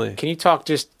yeah, definitely. can you talk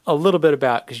just a little bit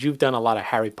about, because you've done a lot of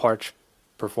Harry Partch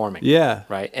performing. Yeah.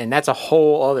 Right? And that's a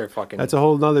whole other fucking... That's a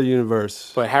whole nother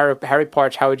universe. But Harry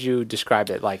Partch, how would you describe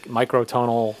it? Like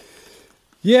microtonal...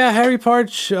 Yeah, Harry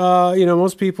Partch, you know,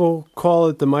 most people call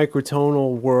it the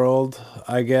microtonal world,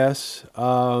 I guess,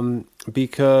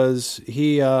 because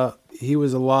he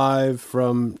was alive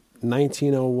from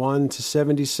 1901 to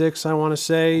 76, I want to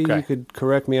say. Okay. You could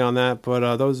correct me on that,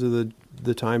 but those are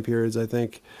the time periods, I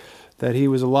think, that he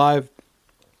was alive.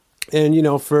 And, you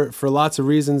know, for lots of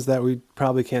reasons that we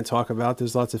probably can't talk about,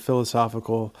 there's lots of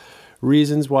philosophical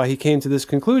reasons why he came to this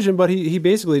conclusion, but he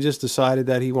basically just decided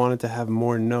that he wanted to have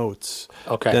more notes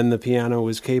than the piano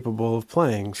was capable of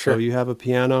playing. Sure. So you have a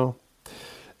piano,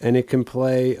 and it can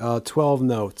play 12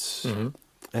 notes,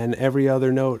 and every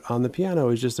other note on the piano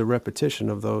is just a repetition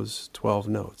of those 12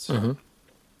 notes.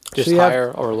 Just So you have-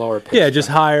 higher or lower pitch? Yeah, just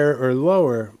higher or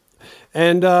lower.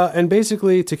 And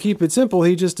basically, to keep it simple,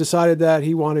 he just decided that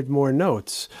he wanted more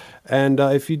notes. And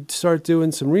if you start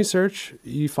doing some research,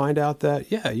 you find out that,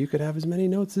 yeah, you could have as many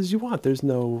notes as you want. There's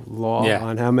no law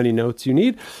on how many notes you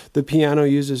need. The piano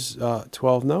uses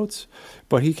 12 notes,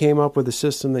 but he came up with a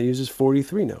system that uses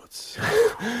 43 notes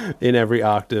in every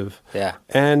octave. Yeah.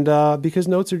 And because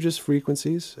notes are just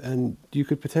frequencies, and you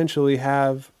could potentially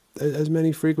have as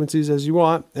many frequencies as you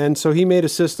want. And so he made a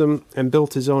system and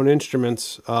built his own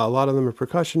instruments. A lot of them are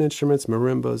percussion instruments,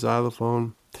 marimba,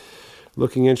 xylophone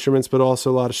looking instruments, but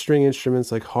also a lot of string instruments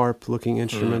like harp looking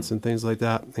instruments and things like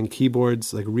that, and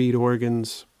keyboards like reed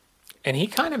organs. And he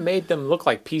kind of made them look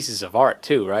like pieces of art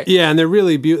too, right? Yeah, and they're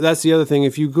really beautiful. That's the other thing.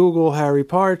 If you Google Harry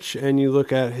Partch and you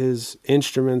look at his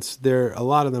instruments, a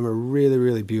lot of them are really,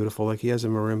 really beautiful. Like he has a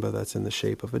marimba that's in the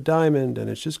shape of a diamond,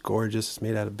 and it's just gorgeous. It's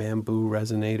made out of bamboo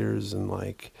resonators, and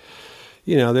like,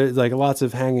 you know, there's like lots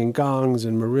of hanging gongs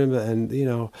and marimba, and you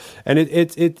know, and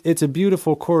it's a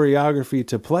beautiful choreography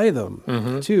to play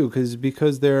them too,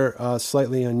 because they're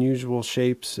slightly unusual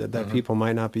shapes that people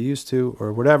might not be used to,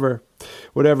 or whatever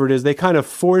it is. They kind of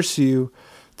force you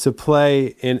to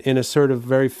play in a sort of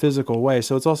very physical way.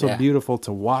 So it's also beautiful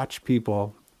to watch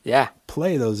people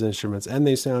play those instruments, and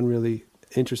they sound really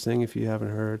interesting if you haven't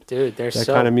heard that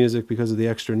kind of music because of the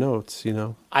extra notes, you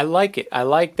know. I like it. I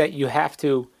like that you have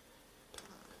to.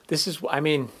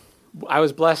 I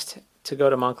was blessed to go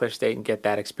to Montclair State and get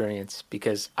that experience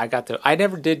because I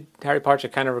never did Harry Partch. I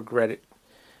kind of regret it,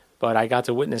 but I got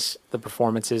to witness the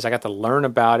performances. I got to learn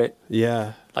about it.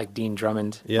 Yeah. Like Dean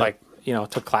Drummond,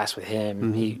 took class with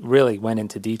him. He really went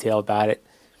into detail about it.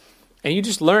 And you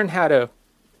just learn how to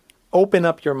open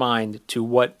up your mind to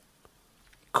what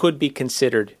could be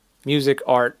considered music,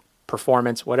 art,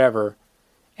 performance, whatever.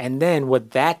 And then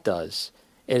what that does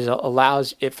is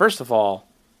allows it, first of all,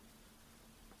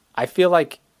 I feel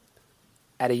like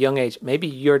at a young age, maybe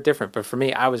you're different, but for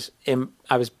me, I was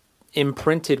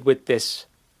imprinted with this,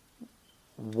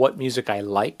 what music I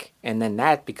like, and then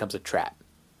that becomes a trap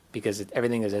because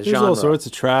everything is a genre. There's all sorts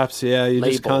of traps, yeah. You're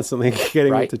just constantly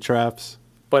getting into traps.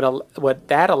 But what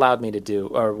that allowed me to do,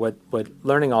 or what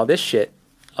learning all this shit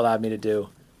allowed me to do,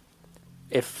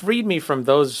 it freed me from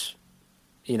those,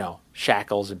 you know,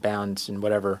 shackles and bounds and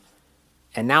whatever.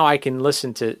 And now I can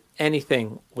listen to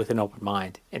anything with an open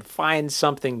mind and find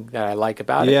something that I like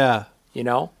about it. Yeah. You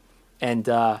know? And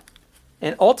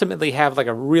ultimately have like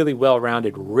a really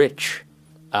well-rounded, rich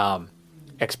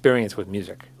experience with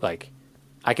music. Like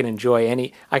I can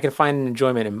find an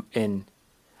enjoyment in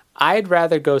I'd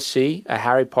rather go see a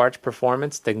Harry Partch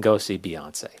performance than go see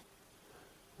Beyonce.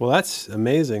 Well, that's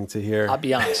amazing to hear. I'll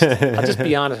be honest. I'll just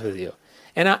be honest with you.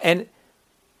 And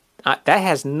that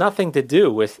has nothing to do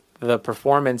with the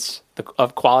performance,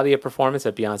 of quality of performance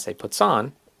that Beyonce puts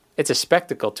on. It's a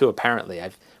spectacle too. Apparently,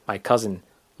 my cousin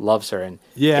loves her, and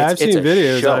I've seen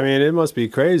videos. Show. I mean, it must be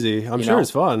crazy. I'm sure it's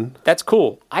fun. That's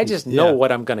cool. I just know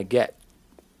what I'm going to get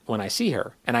when I see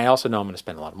her, and I also know I'm going to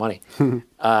spend a lot of money.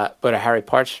 But a Harry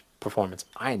Partch performance,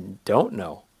 I don't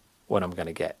know what I'm going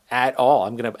to get at all.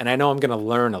 And I know I'm going to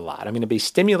learn a lot. I'm going to be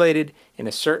stimulated in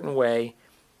a certain way,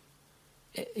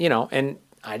 you know, and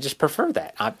I just prefer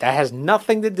that. That has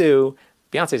nothing to do.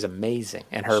 Beyonce's amazing,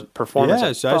 and her performance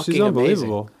is fucking she's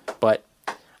unbelievable. amazing. But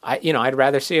I'd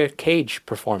rather see a Cage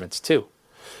performance too.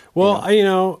 Well,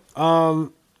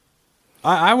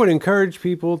 I would encourage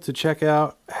people to check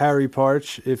out Harry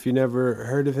Partch if you never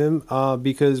heard of him,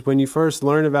 because when you first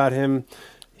learn about him,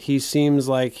 he seems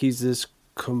like he's this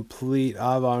complete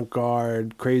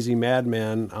avant-garde, crazy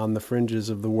madman on the fringes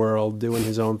of the world doing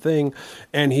his own thing,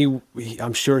 and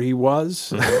I'm sure he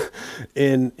was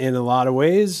in a lot of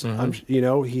ways.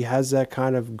 He has that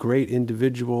kind of great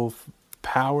individual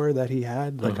power that he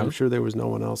had. Like I'm sure there was no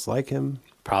one else like him.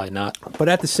 Probably not. But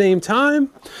at the same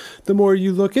time, the more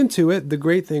you look into it, the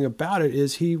great thing about it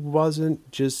is he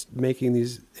wasn't just making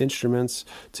these instruments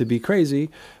to be crazy.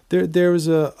 There was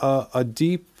a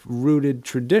deep-rooted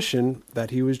tradition that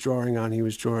he was drawing on. He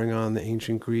was drawing on the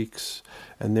ancient Greeks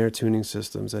and their tuning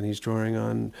systems, and he's drawing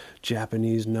on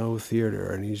Japanese no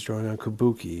theater, and he's drawing on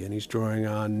kabuki, and he's drawing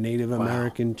on Native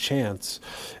American chants,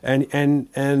 and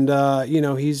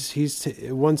he's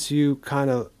once you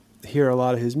kind of hear a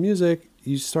lot of his music,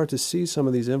 you start to see some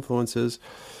of these influences.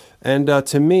 And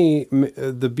to me,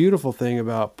 the beautiful thing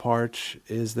about Partch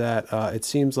is that it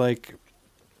seems like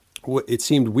it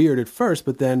seemed weird at first,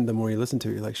 but then the more you listen to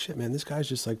it, you're like, shit, man, this guy's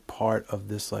just like part of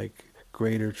this like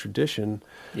greater tradition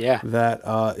that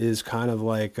is kind of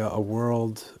like a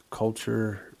world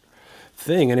culture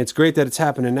thing. And it's great that it's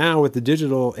happening now with the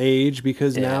digital age,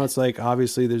 because now it's like,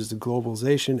 obviously there's the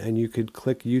globalization, and you could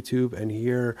click YouTube and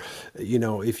hear,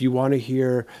 if you want to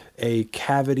hear a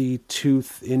cavity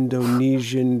tooth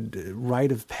Indonesian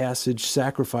rite of passage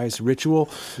sacrifice ritual,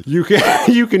 you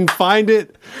can find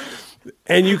it.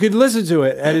 And you could listen to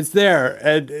it, and it's there,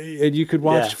 and you could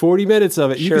watch 40 minutes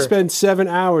of it. You could spend 7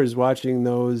 hours watching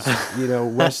those,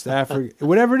 West Africa,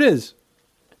 whatever it is.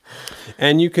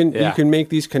 And you can make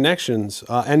these connections.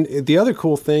 And the other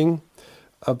cool thing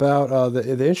about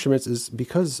the instruments is,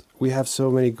 because we have so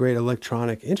many great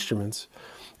electronic instruments,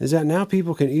 is that now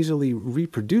people can easily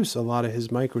reproduce a lot of his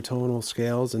microtonal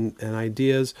scales and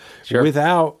ideas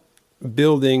without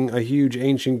building a huge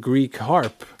ancient Greek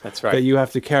harp that you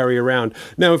have to carry around.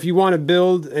 Now, if you want to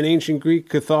build an ancient Greek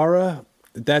kithara,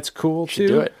 that's cool too.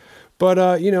 Do it.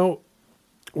 But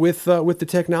with the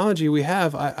technology we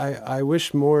have, I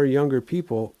wish more younger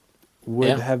people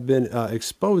would have been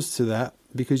exposed to that,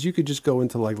 because you could just go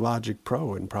into like Logic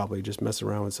Pro and probably just mess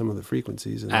around with some of the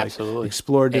frequencies and like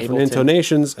explore different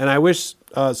intonations. And I wish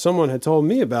someone had told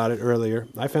me about it earlier.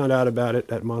 I found out about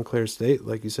it at Montclair State,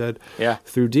 like you said,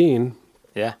 through Dean.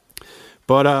 Yeah.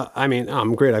 But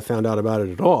I'm great. I found out about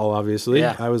it at all. Obviously,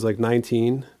 I was like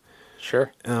 19.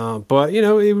 Sure. But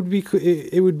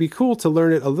it would be cool to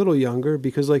learn it a little younger,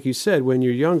 because like you said, when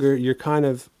you're younger, you're kind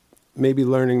of maybe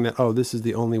learning that, this is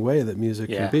the only way that music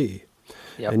can be.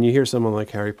 Yep. And you hear someone like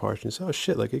Harry Partch and say, oh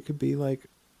shit, like it could be like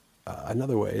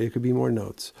another way. It could be more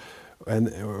notes.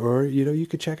 Or you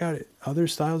could check out other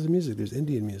styles of music. There's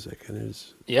Indian music, and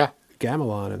there's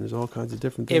gamelan, and there's all kinds of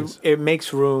different things. It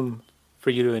makes room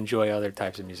for you to enjoy other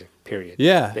types of music, period.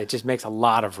 Yeah. It just makes a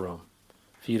lot of room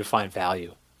for you to find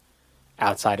value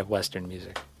outside of Western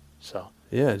music. So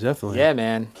yeah, definitely. Yeah,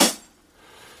 man.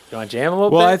 You want to jam a little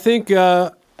bit? Well, I think,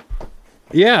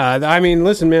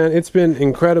 listen, man, it's been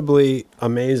incredibly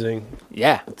amazing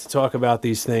to talk about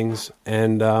these things.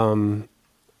 And I'm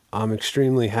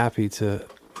extremely happy to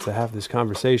have this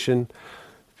conversation,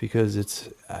 because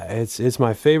it's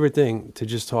my favorite thing to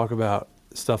just talk about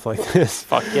stuff like this.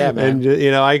 Fuck yeah, man.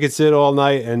 And, I could sit all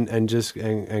night and just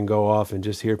go off and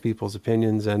just hear people's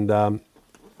opinions. And,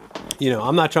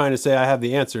 I'm not trying to say I have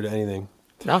the answer to anything.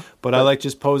 No. But I like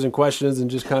just posing questions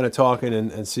and just kind of talking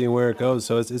and seeing where it goes.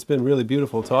 So it's been really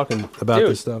beautiful talking about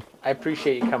this stuff. I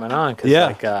appreciate you coming on, because,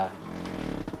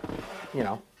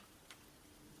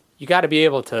 you got to be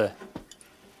able to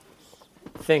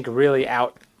think really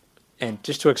out and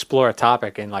just to explore a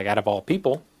topic. And like, out of all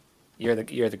people, you're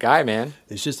the guy, man.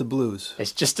 It's just a blues.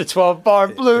 It's just a 12-bar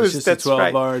blues. It's just a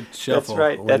 12-bar shuffle. That's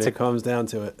right. When it comes down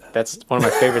to it. That's one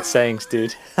of my favorite sayings,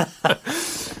 dude.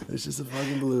 It's just a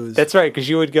fucking blues. That's right, because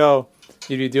you'd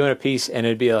be doing a piece, and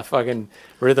it'd be a fucking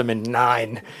rhythm in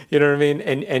 9. You know what I mean?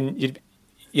 And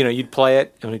you'd play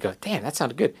it, and we'd go, damn, that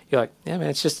sounded good. You're like, yeah, man,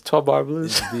 it's just a 12-bar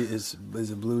blues. It's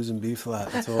a blues in B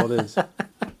flat. That's all it is.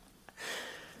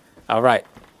 All right,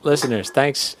 listeners,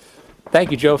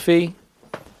 thank you, Joe Fee.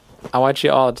 I want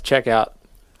you all to check out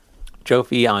Joe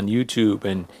Fee on YouTube,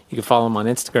 and you can follow him on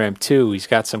Instagram too. He's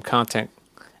got some content.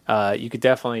 You could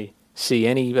definitely see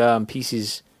any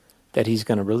pieces that he's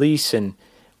going to release, and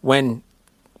when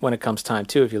it comes time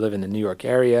too, if you live in the New York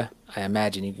area, I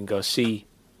imagine you can go see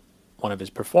one of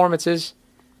his performances.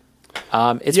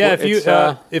 It's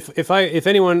Yeah, if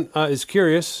anyone is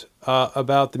curious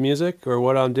about the music or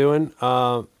what I'm doing,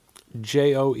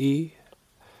 JoeFee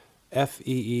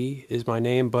is my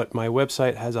name, but my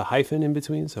website has a hyphen in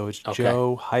between, so it's Okay.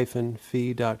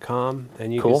 joe-fee.com,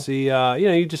 and you Cool. can see,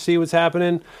 you just see what's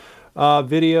happening,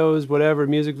 videos, whatever,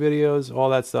 music videos, all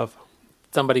that stuff.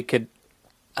 Somebody could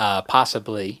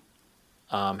possibly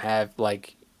have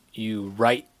like you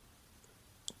write,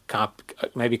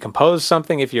 maybe compose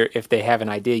something if they have an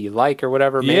idea you like or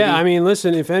whatever. Maybe. Yeah, I mean,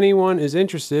 listen, if anyone is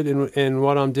interested in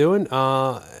what I'm doing,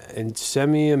 and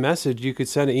send me a message. You could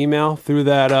send an email through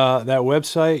that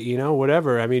website,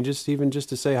 whatever. I mean, just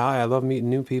to say hi. I love meeting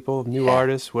new people, new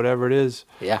artists, whatever it is.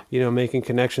 Yeah. Making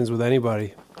connections with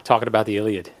anybody. Talking about the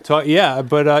Iliad.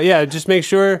 Just make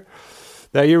sure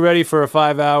that you're ready for a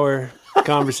 5-hour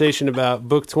conversation about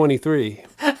book 23.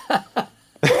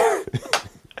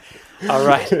 All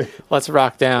right, let's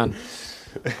rock down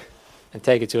and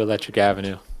take it to Electric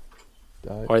Avenue.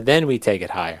 Or then we take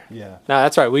it higher. Yeah. No,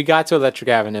 that's right. We got to Electric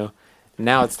Avenue.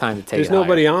 Now it's time to take There's it higher.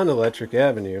 nobody on Electric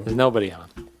Avenue There's nobody on.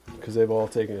 because they've all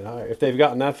taken it higher. If they've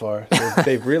gotten that far,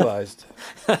 they've realized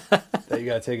that you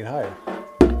got to take it higher.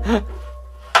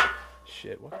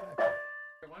 Shit, what happened?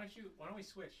 Why don't we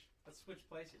switch? Let's switch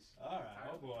places. All right,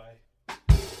 oh boy.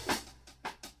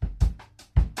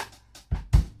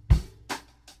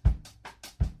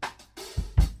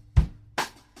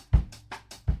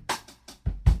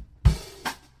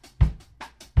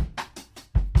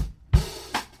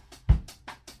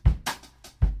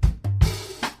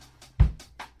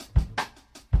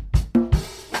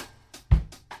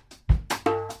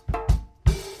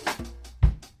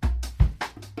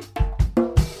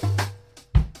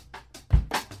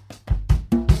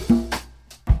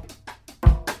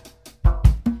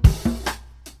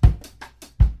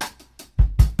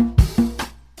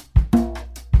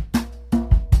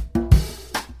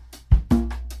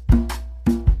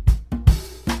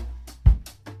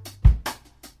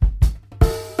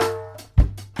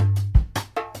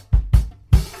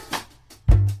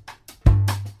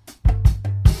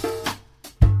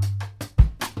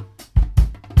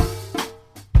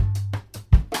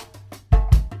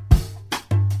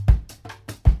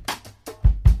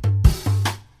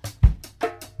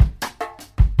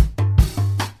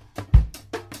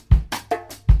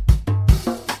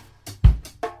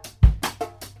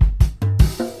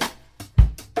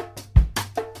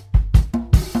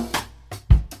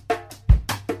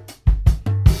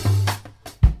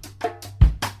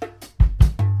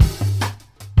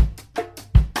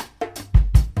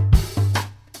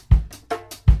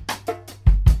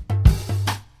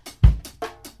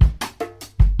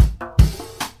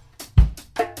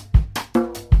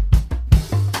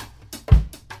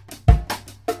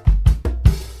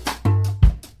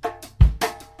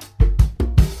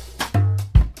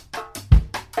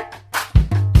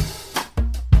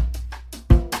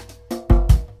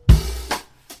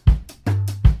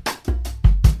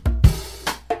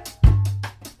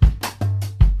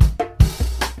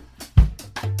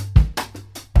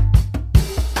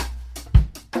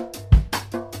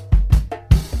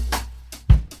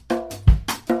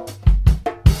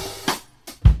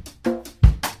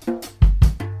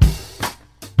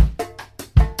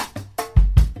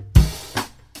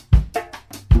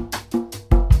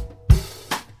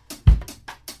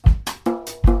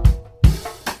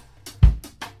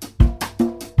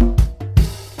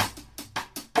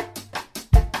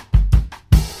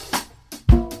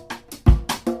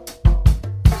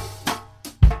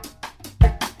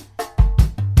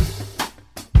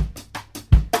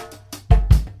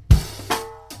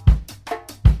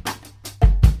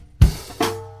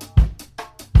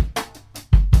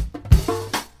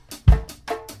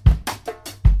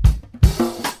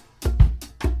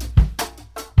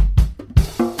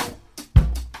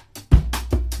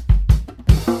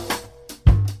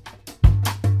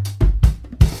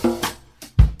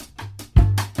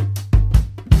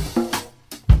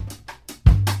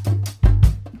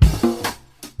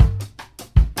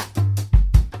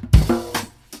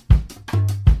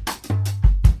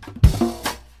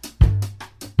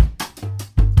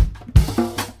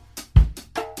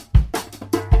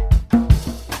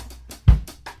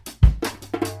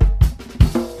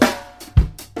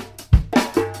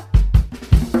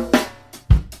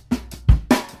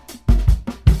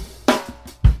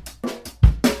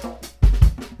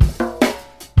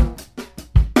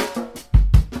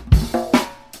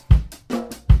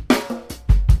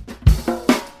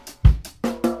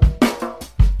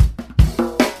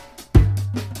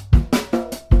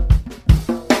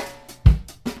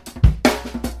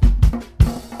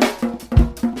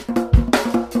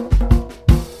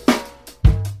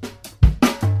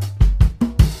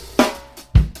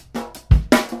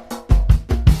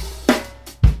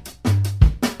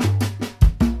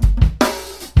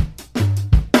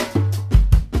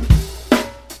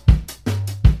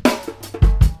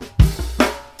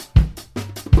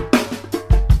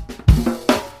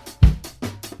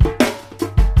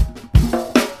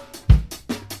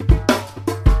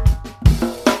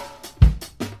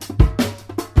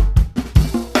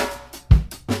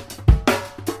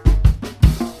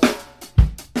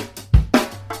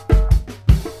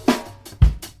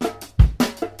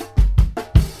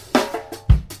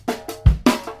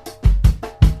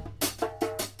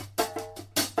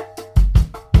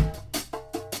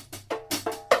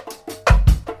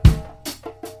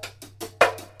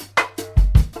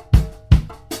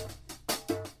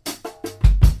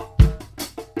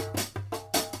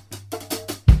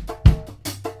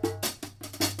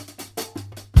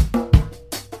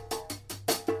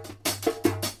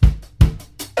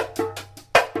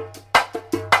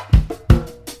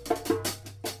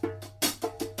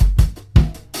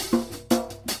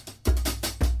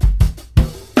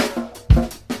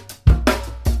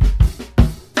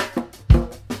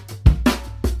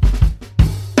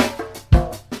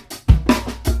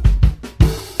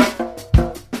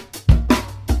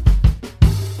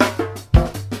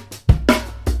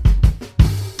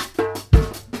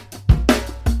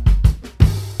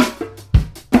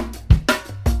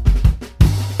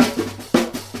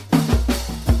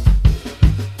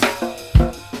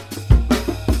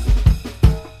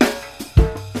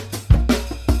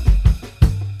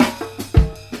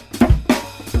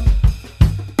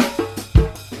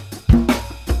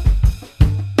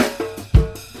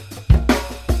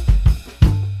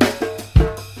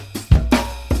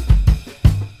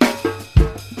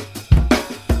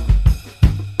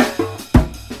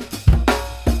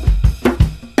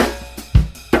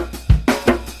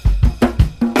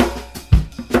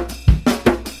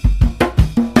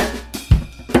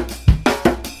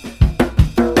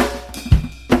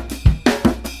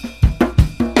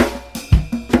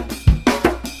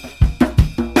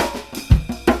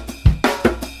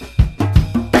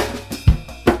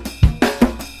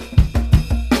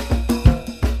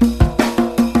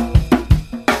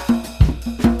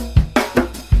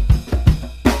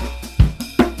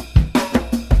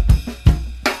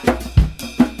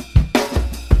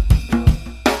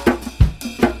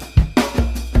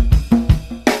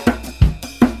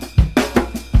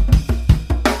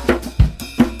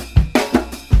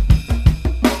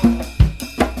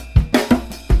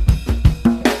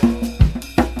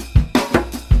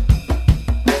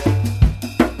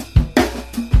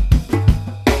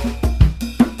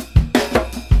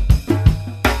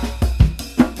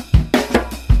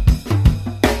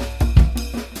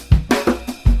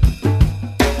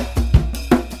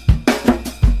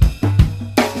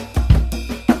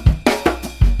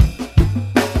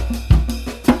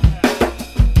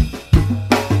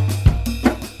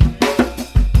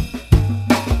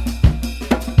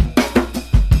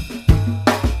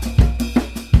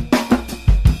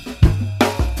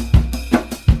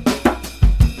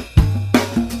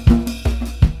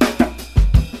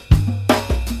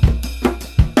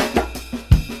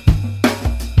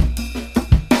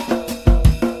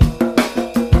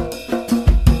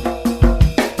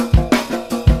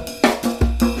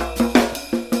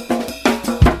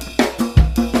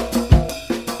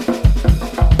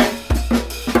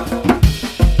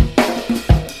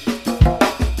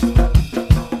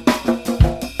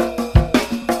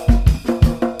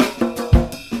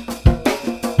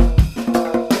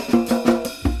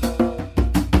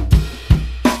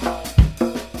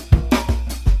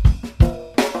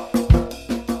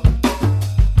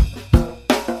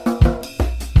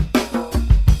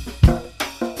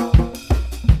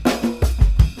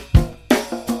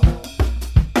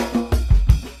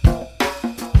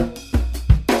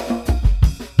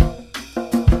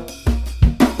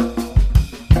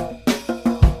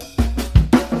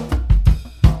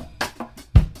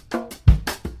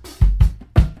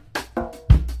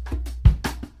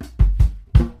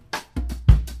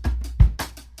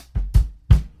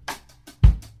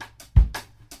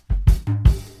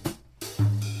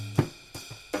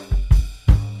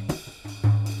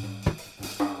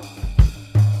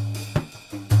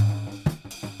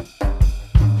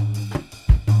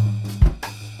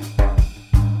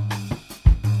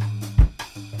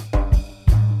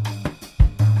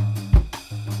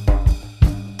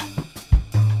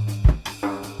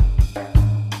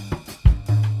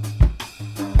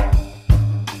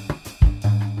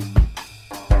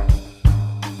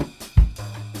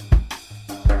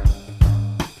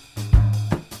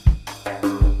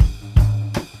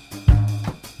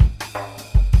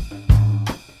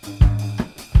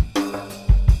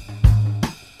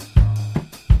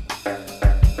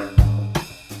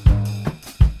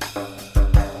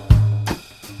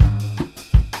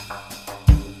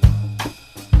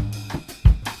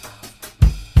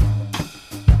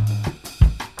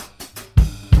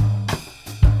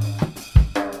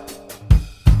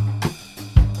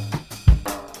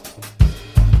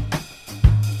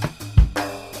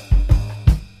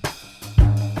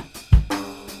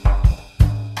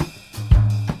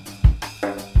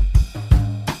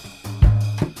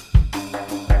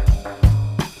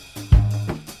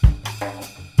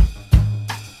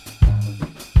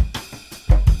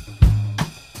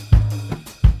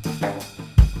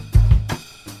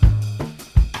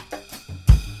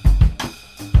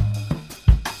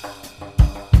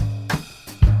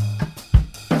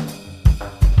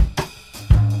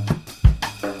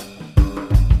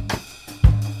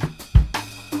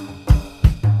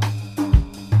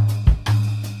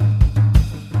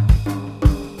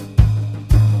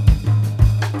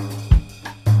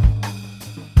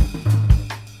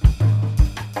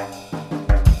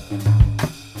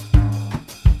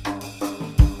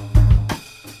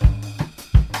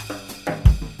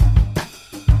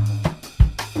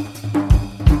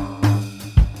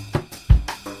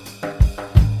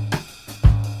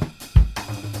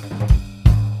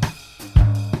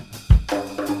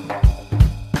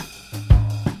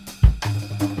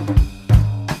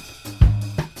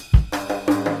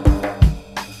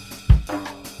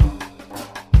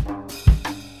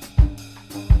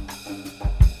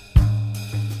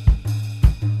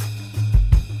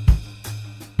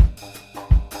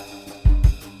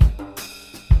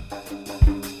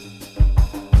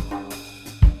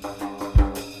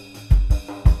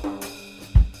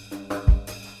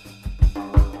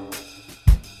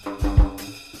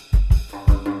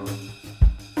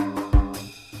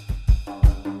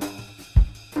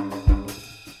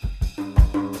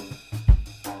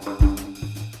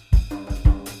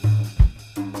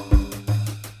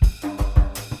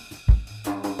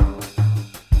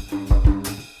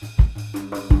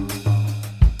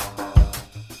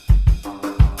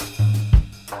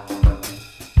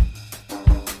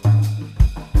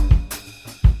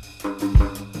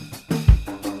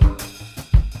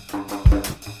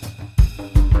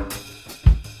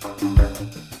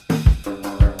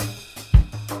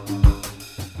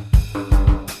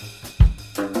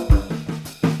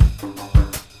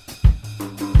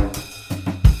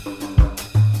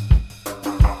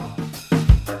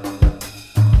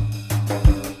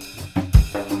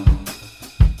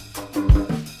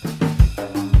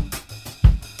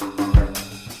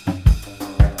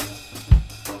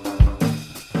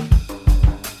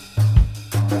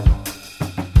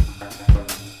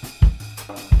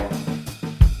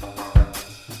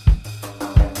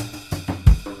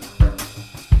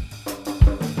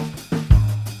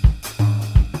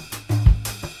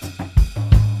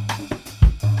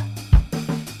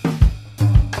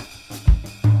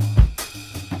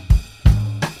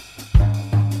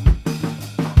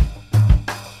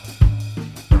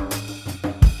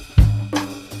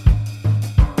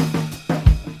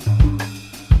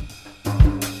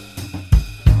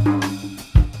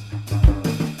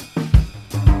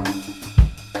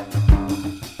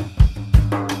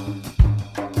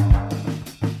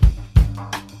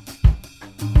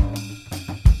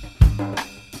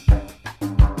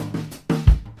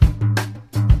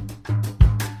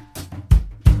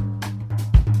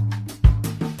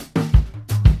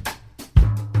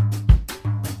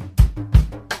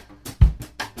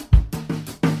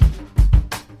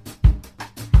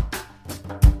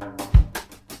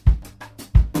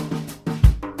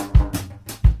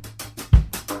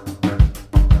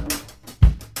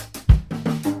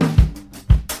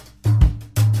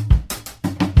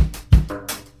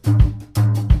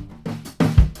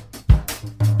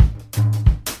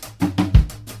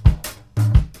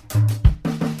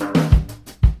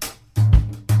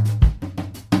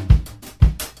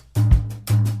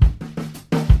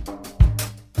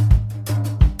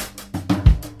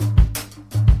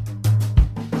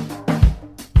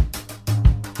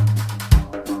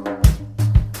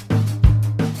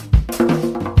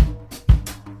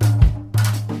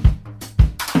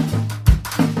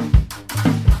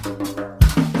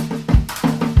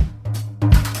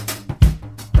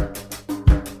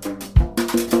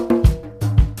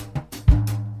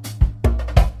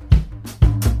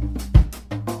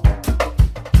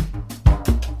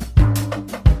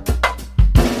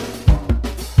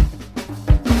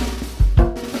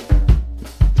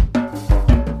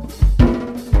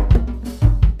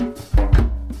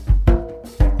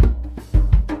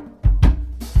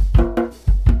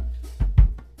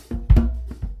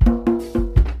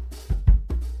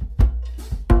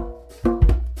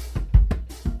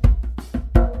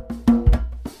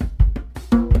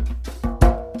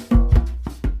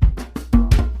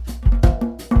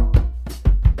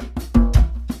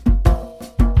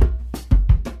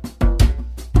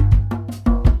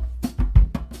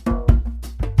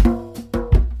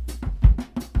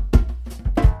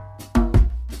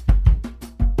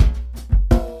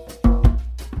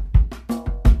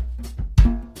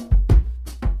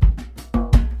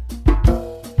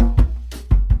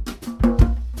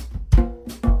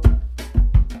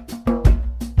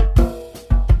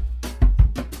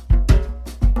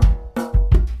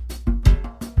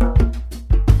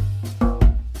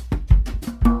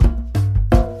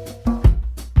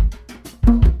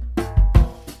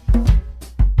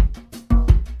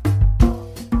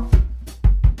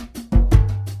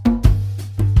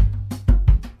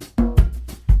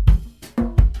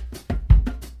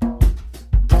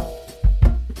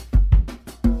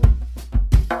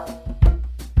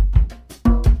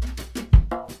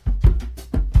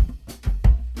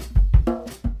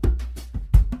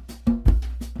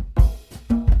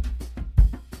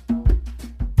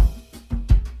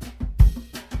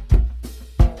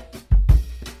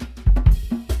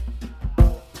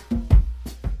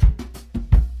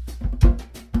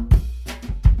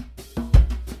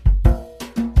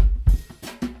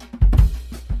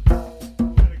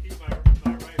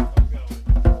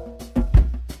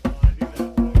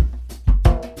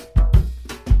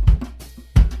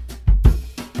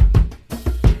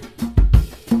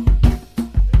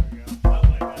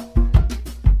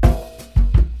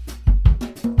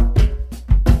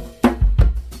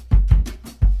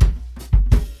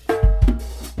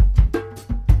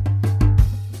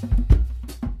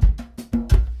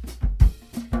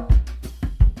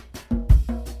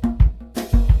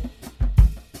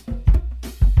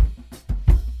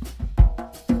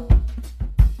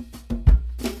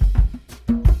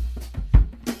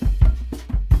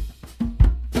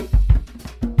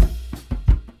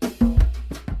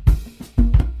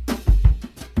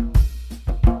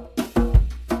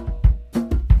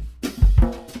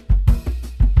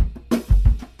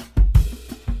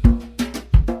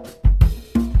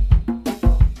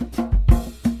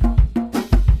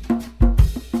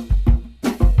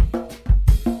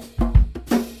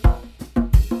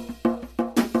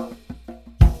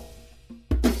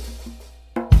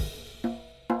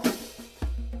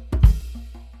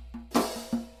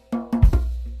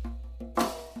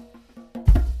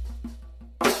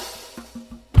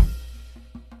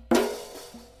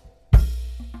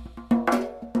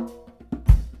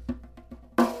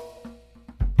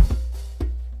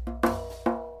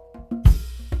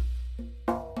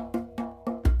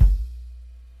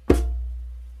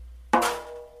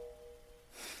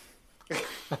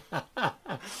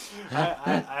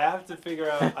 figure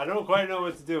out. I don't quite know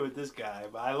what to do with this guy,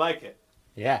 but I like it.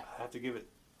 Yeah. I have to give it.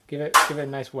 Give it a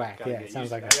nice whack. Yeah, it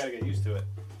sounds like I gotta get used to it.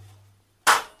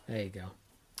 There you go.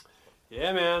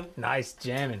 Yeah, man. Nice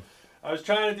jamming. I was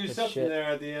trying to do Good something shit. there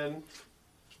at the end.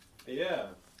 Yeah.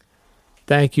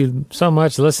 Thank you so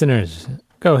much, listeners.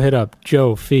 Go hit up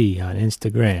Joe Fee on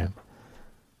Instagram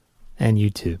and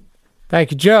YouTube.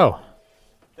 Thank you, Joe.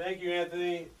 Thank you,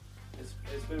 Anthony.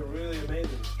 It's been really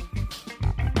amazing.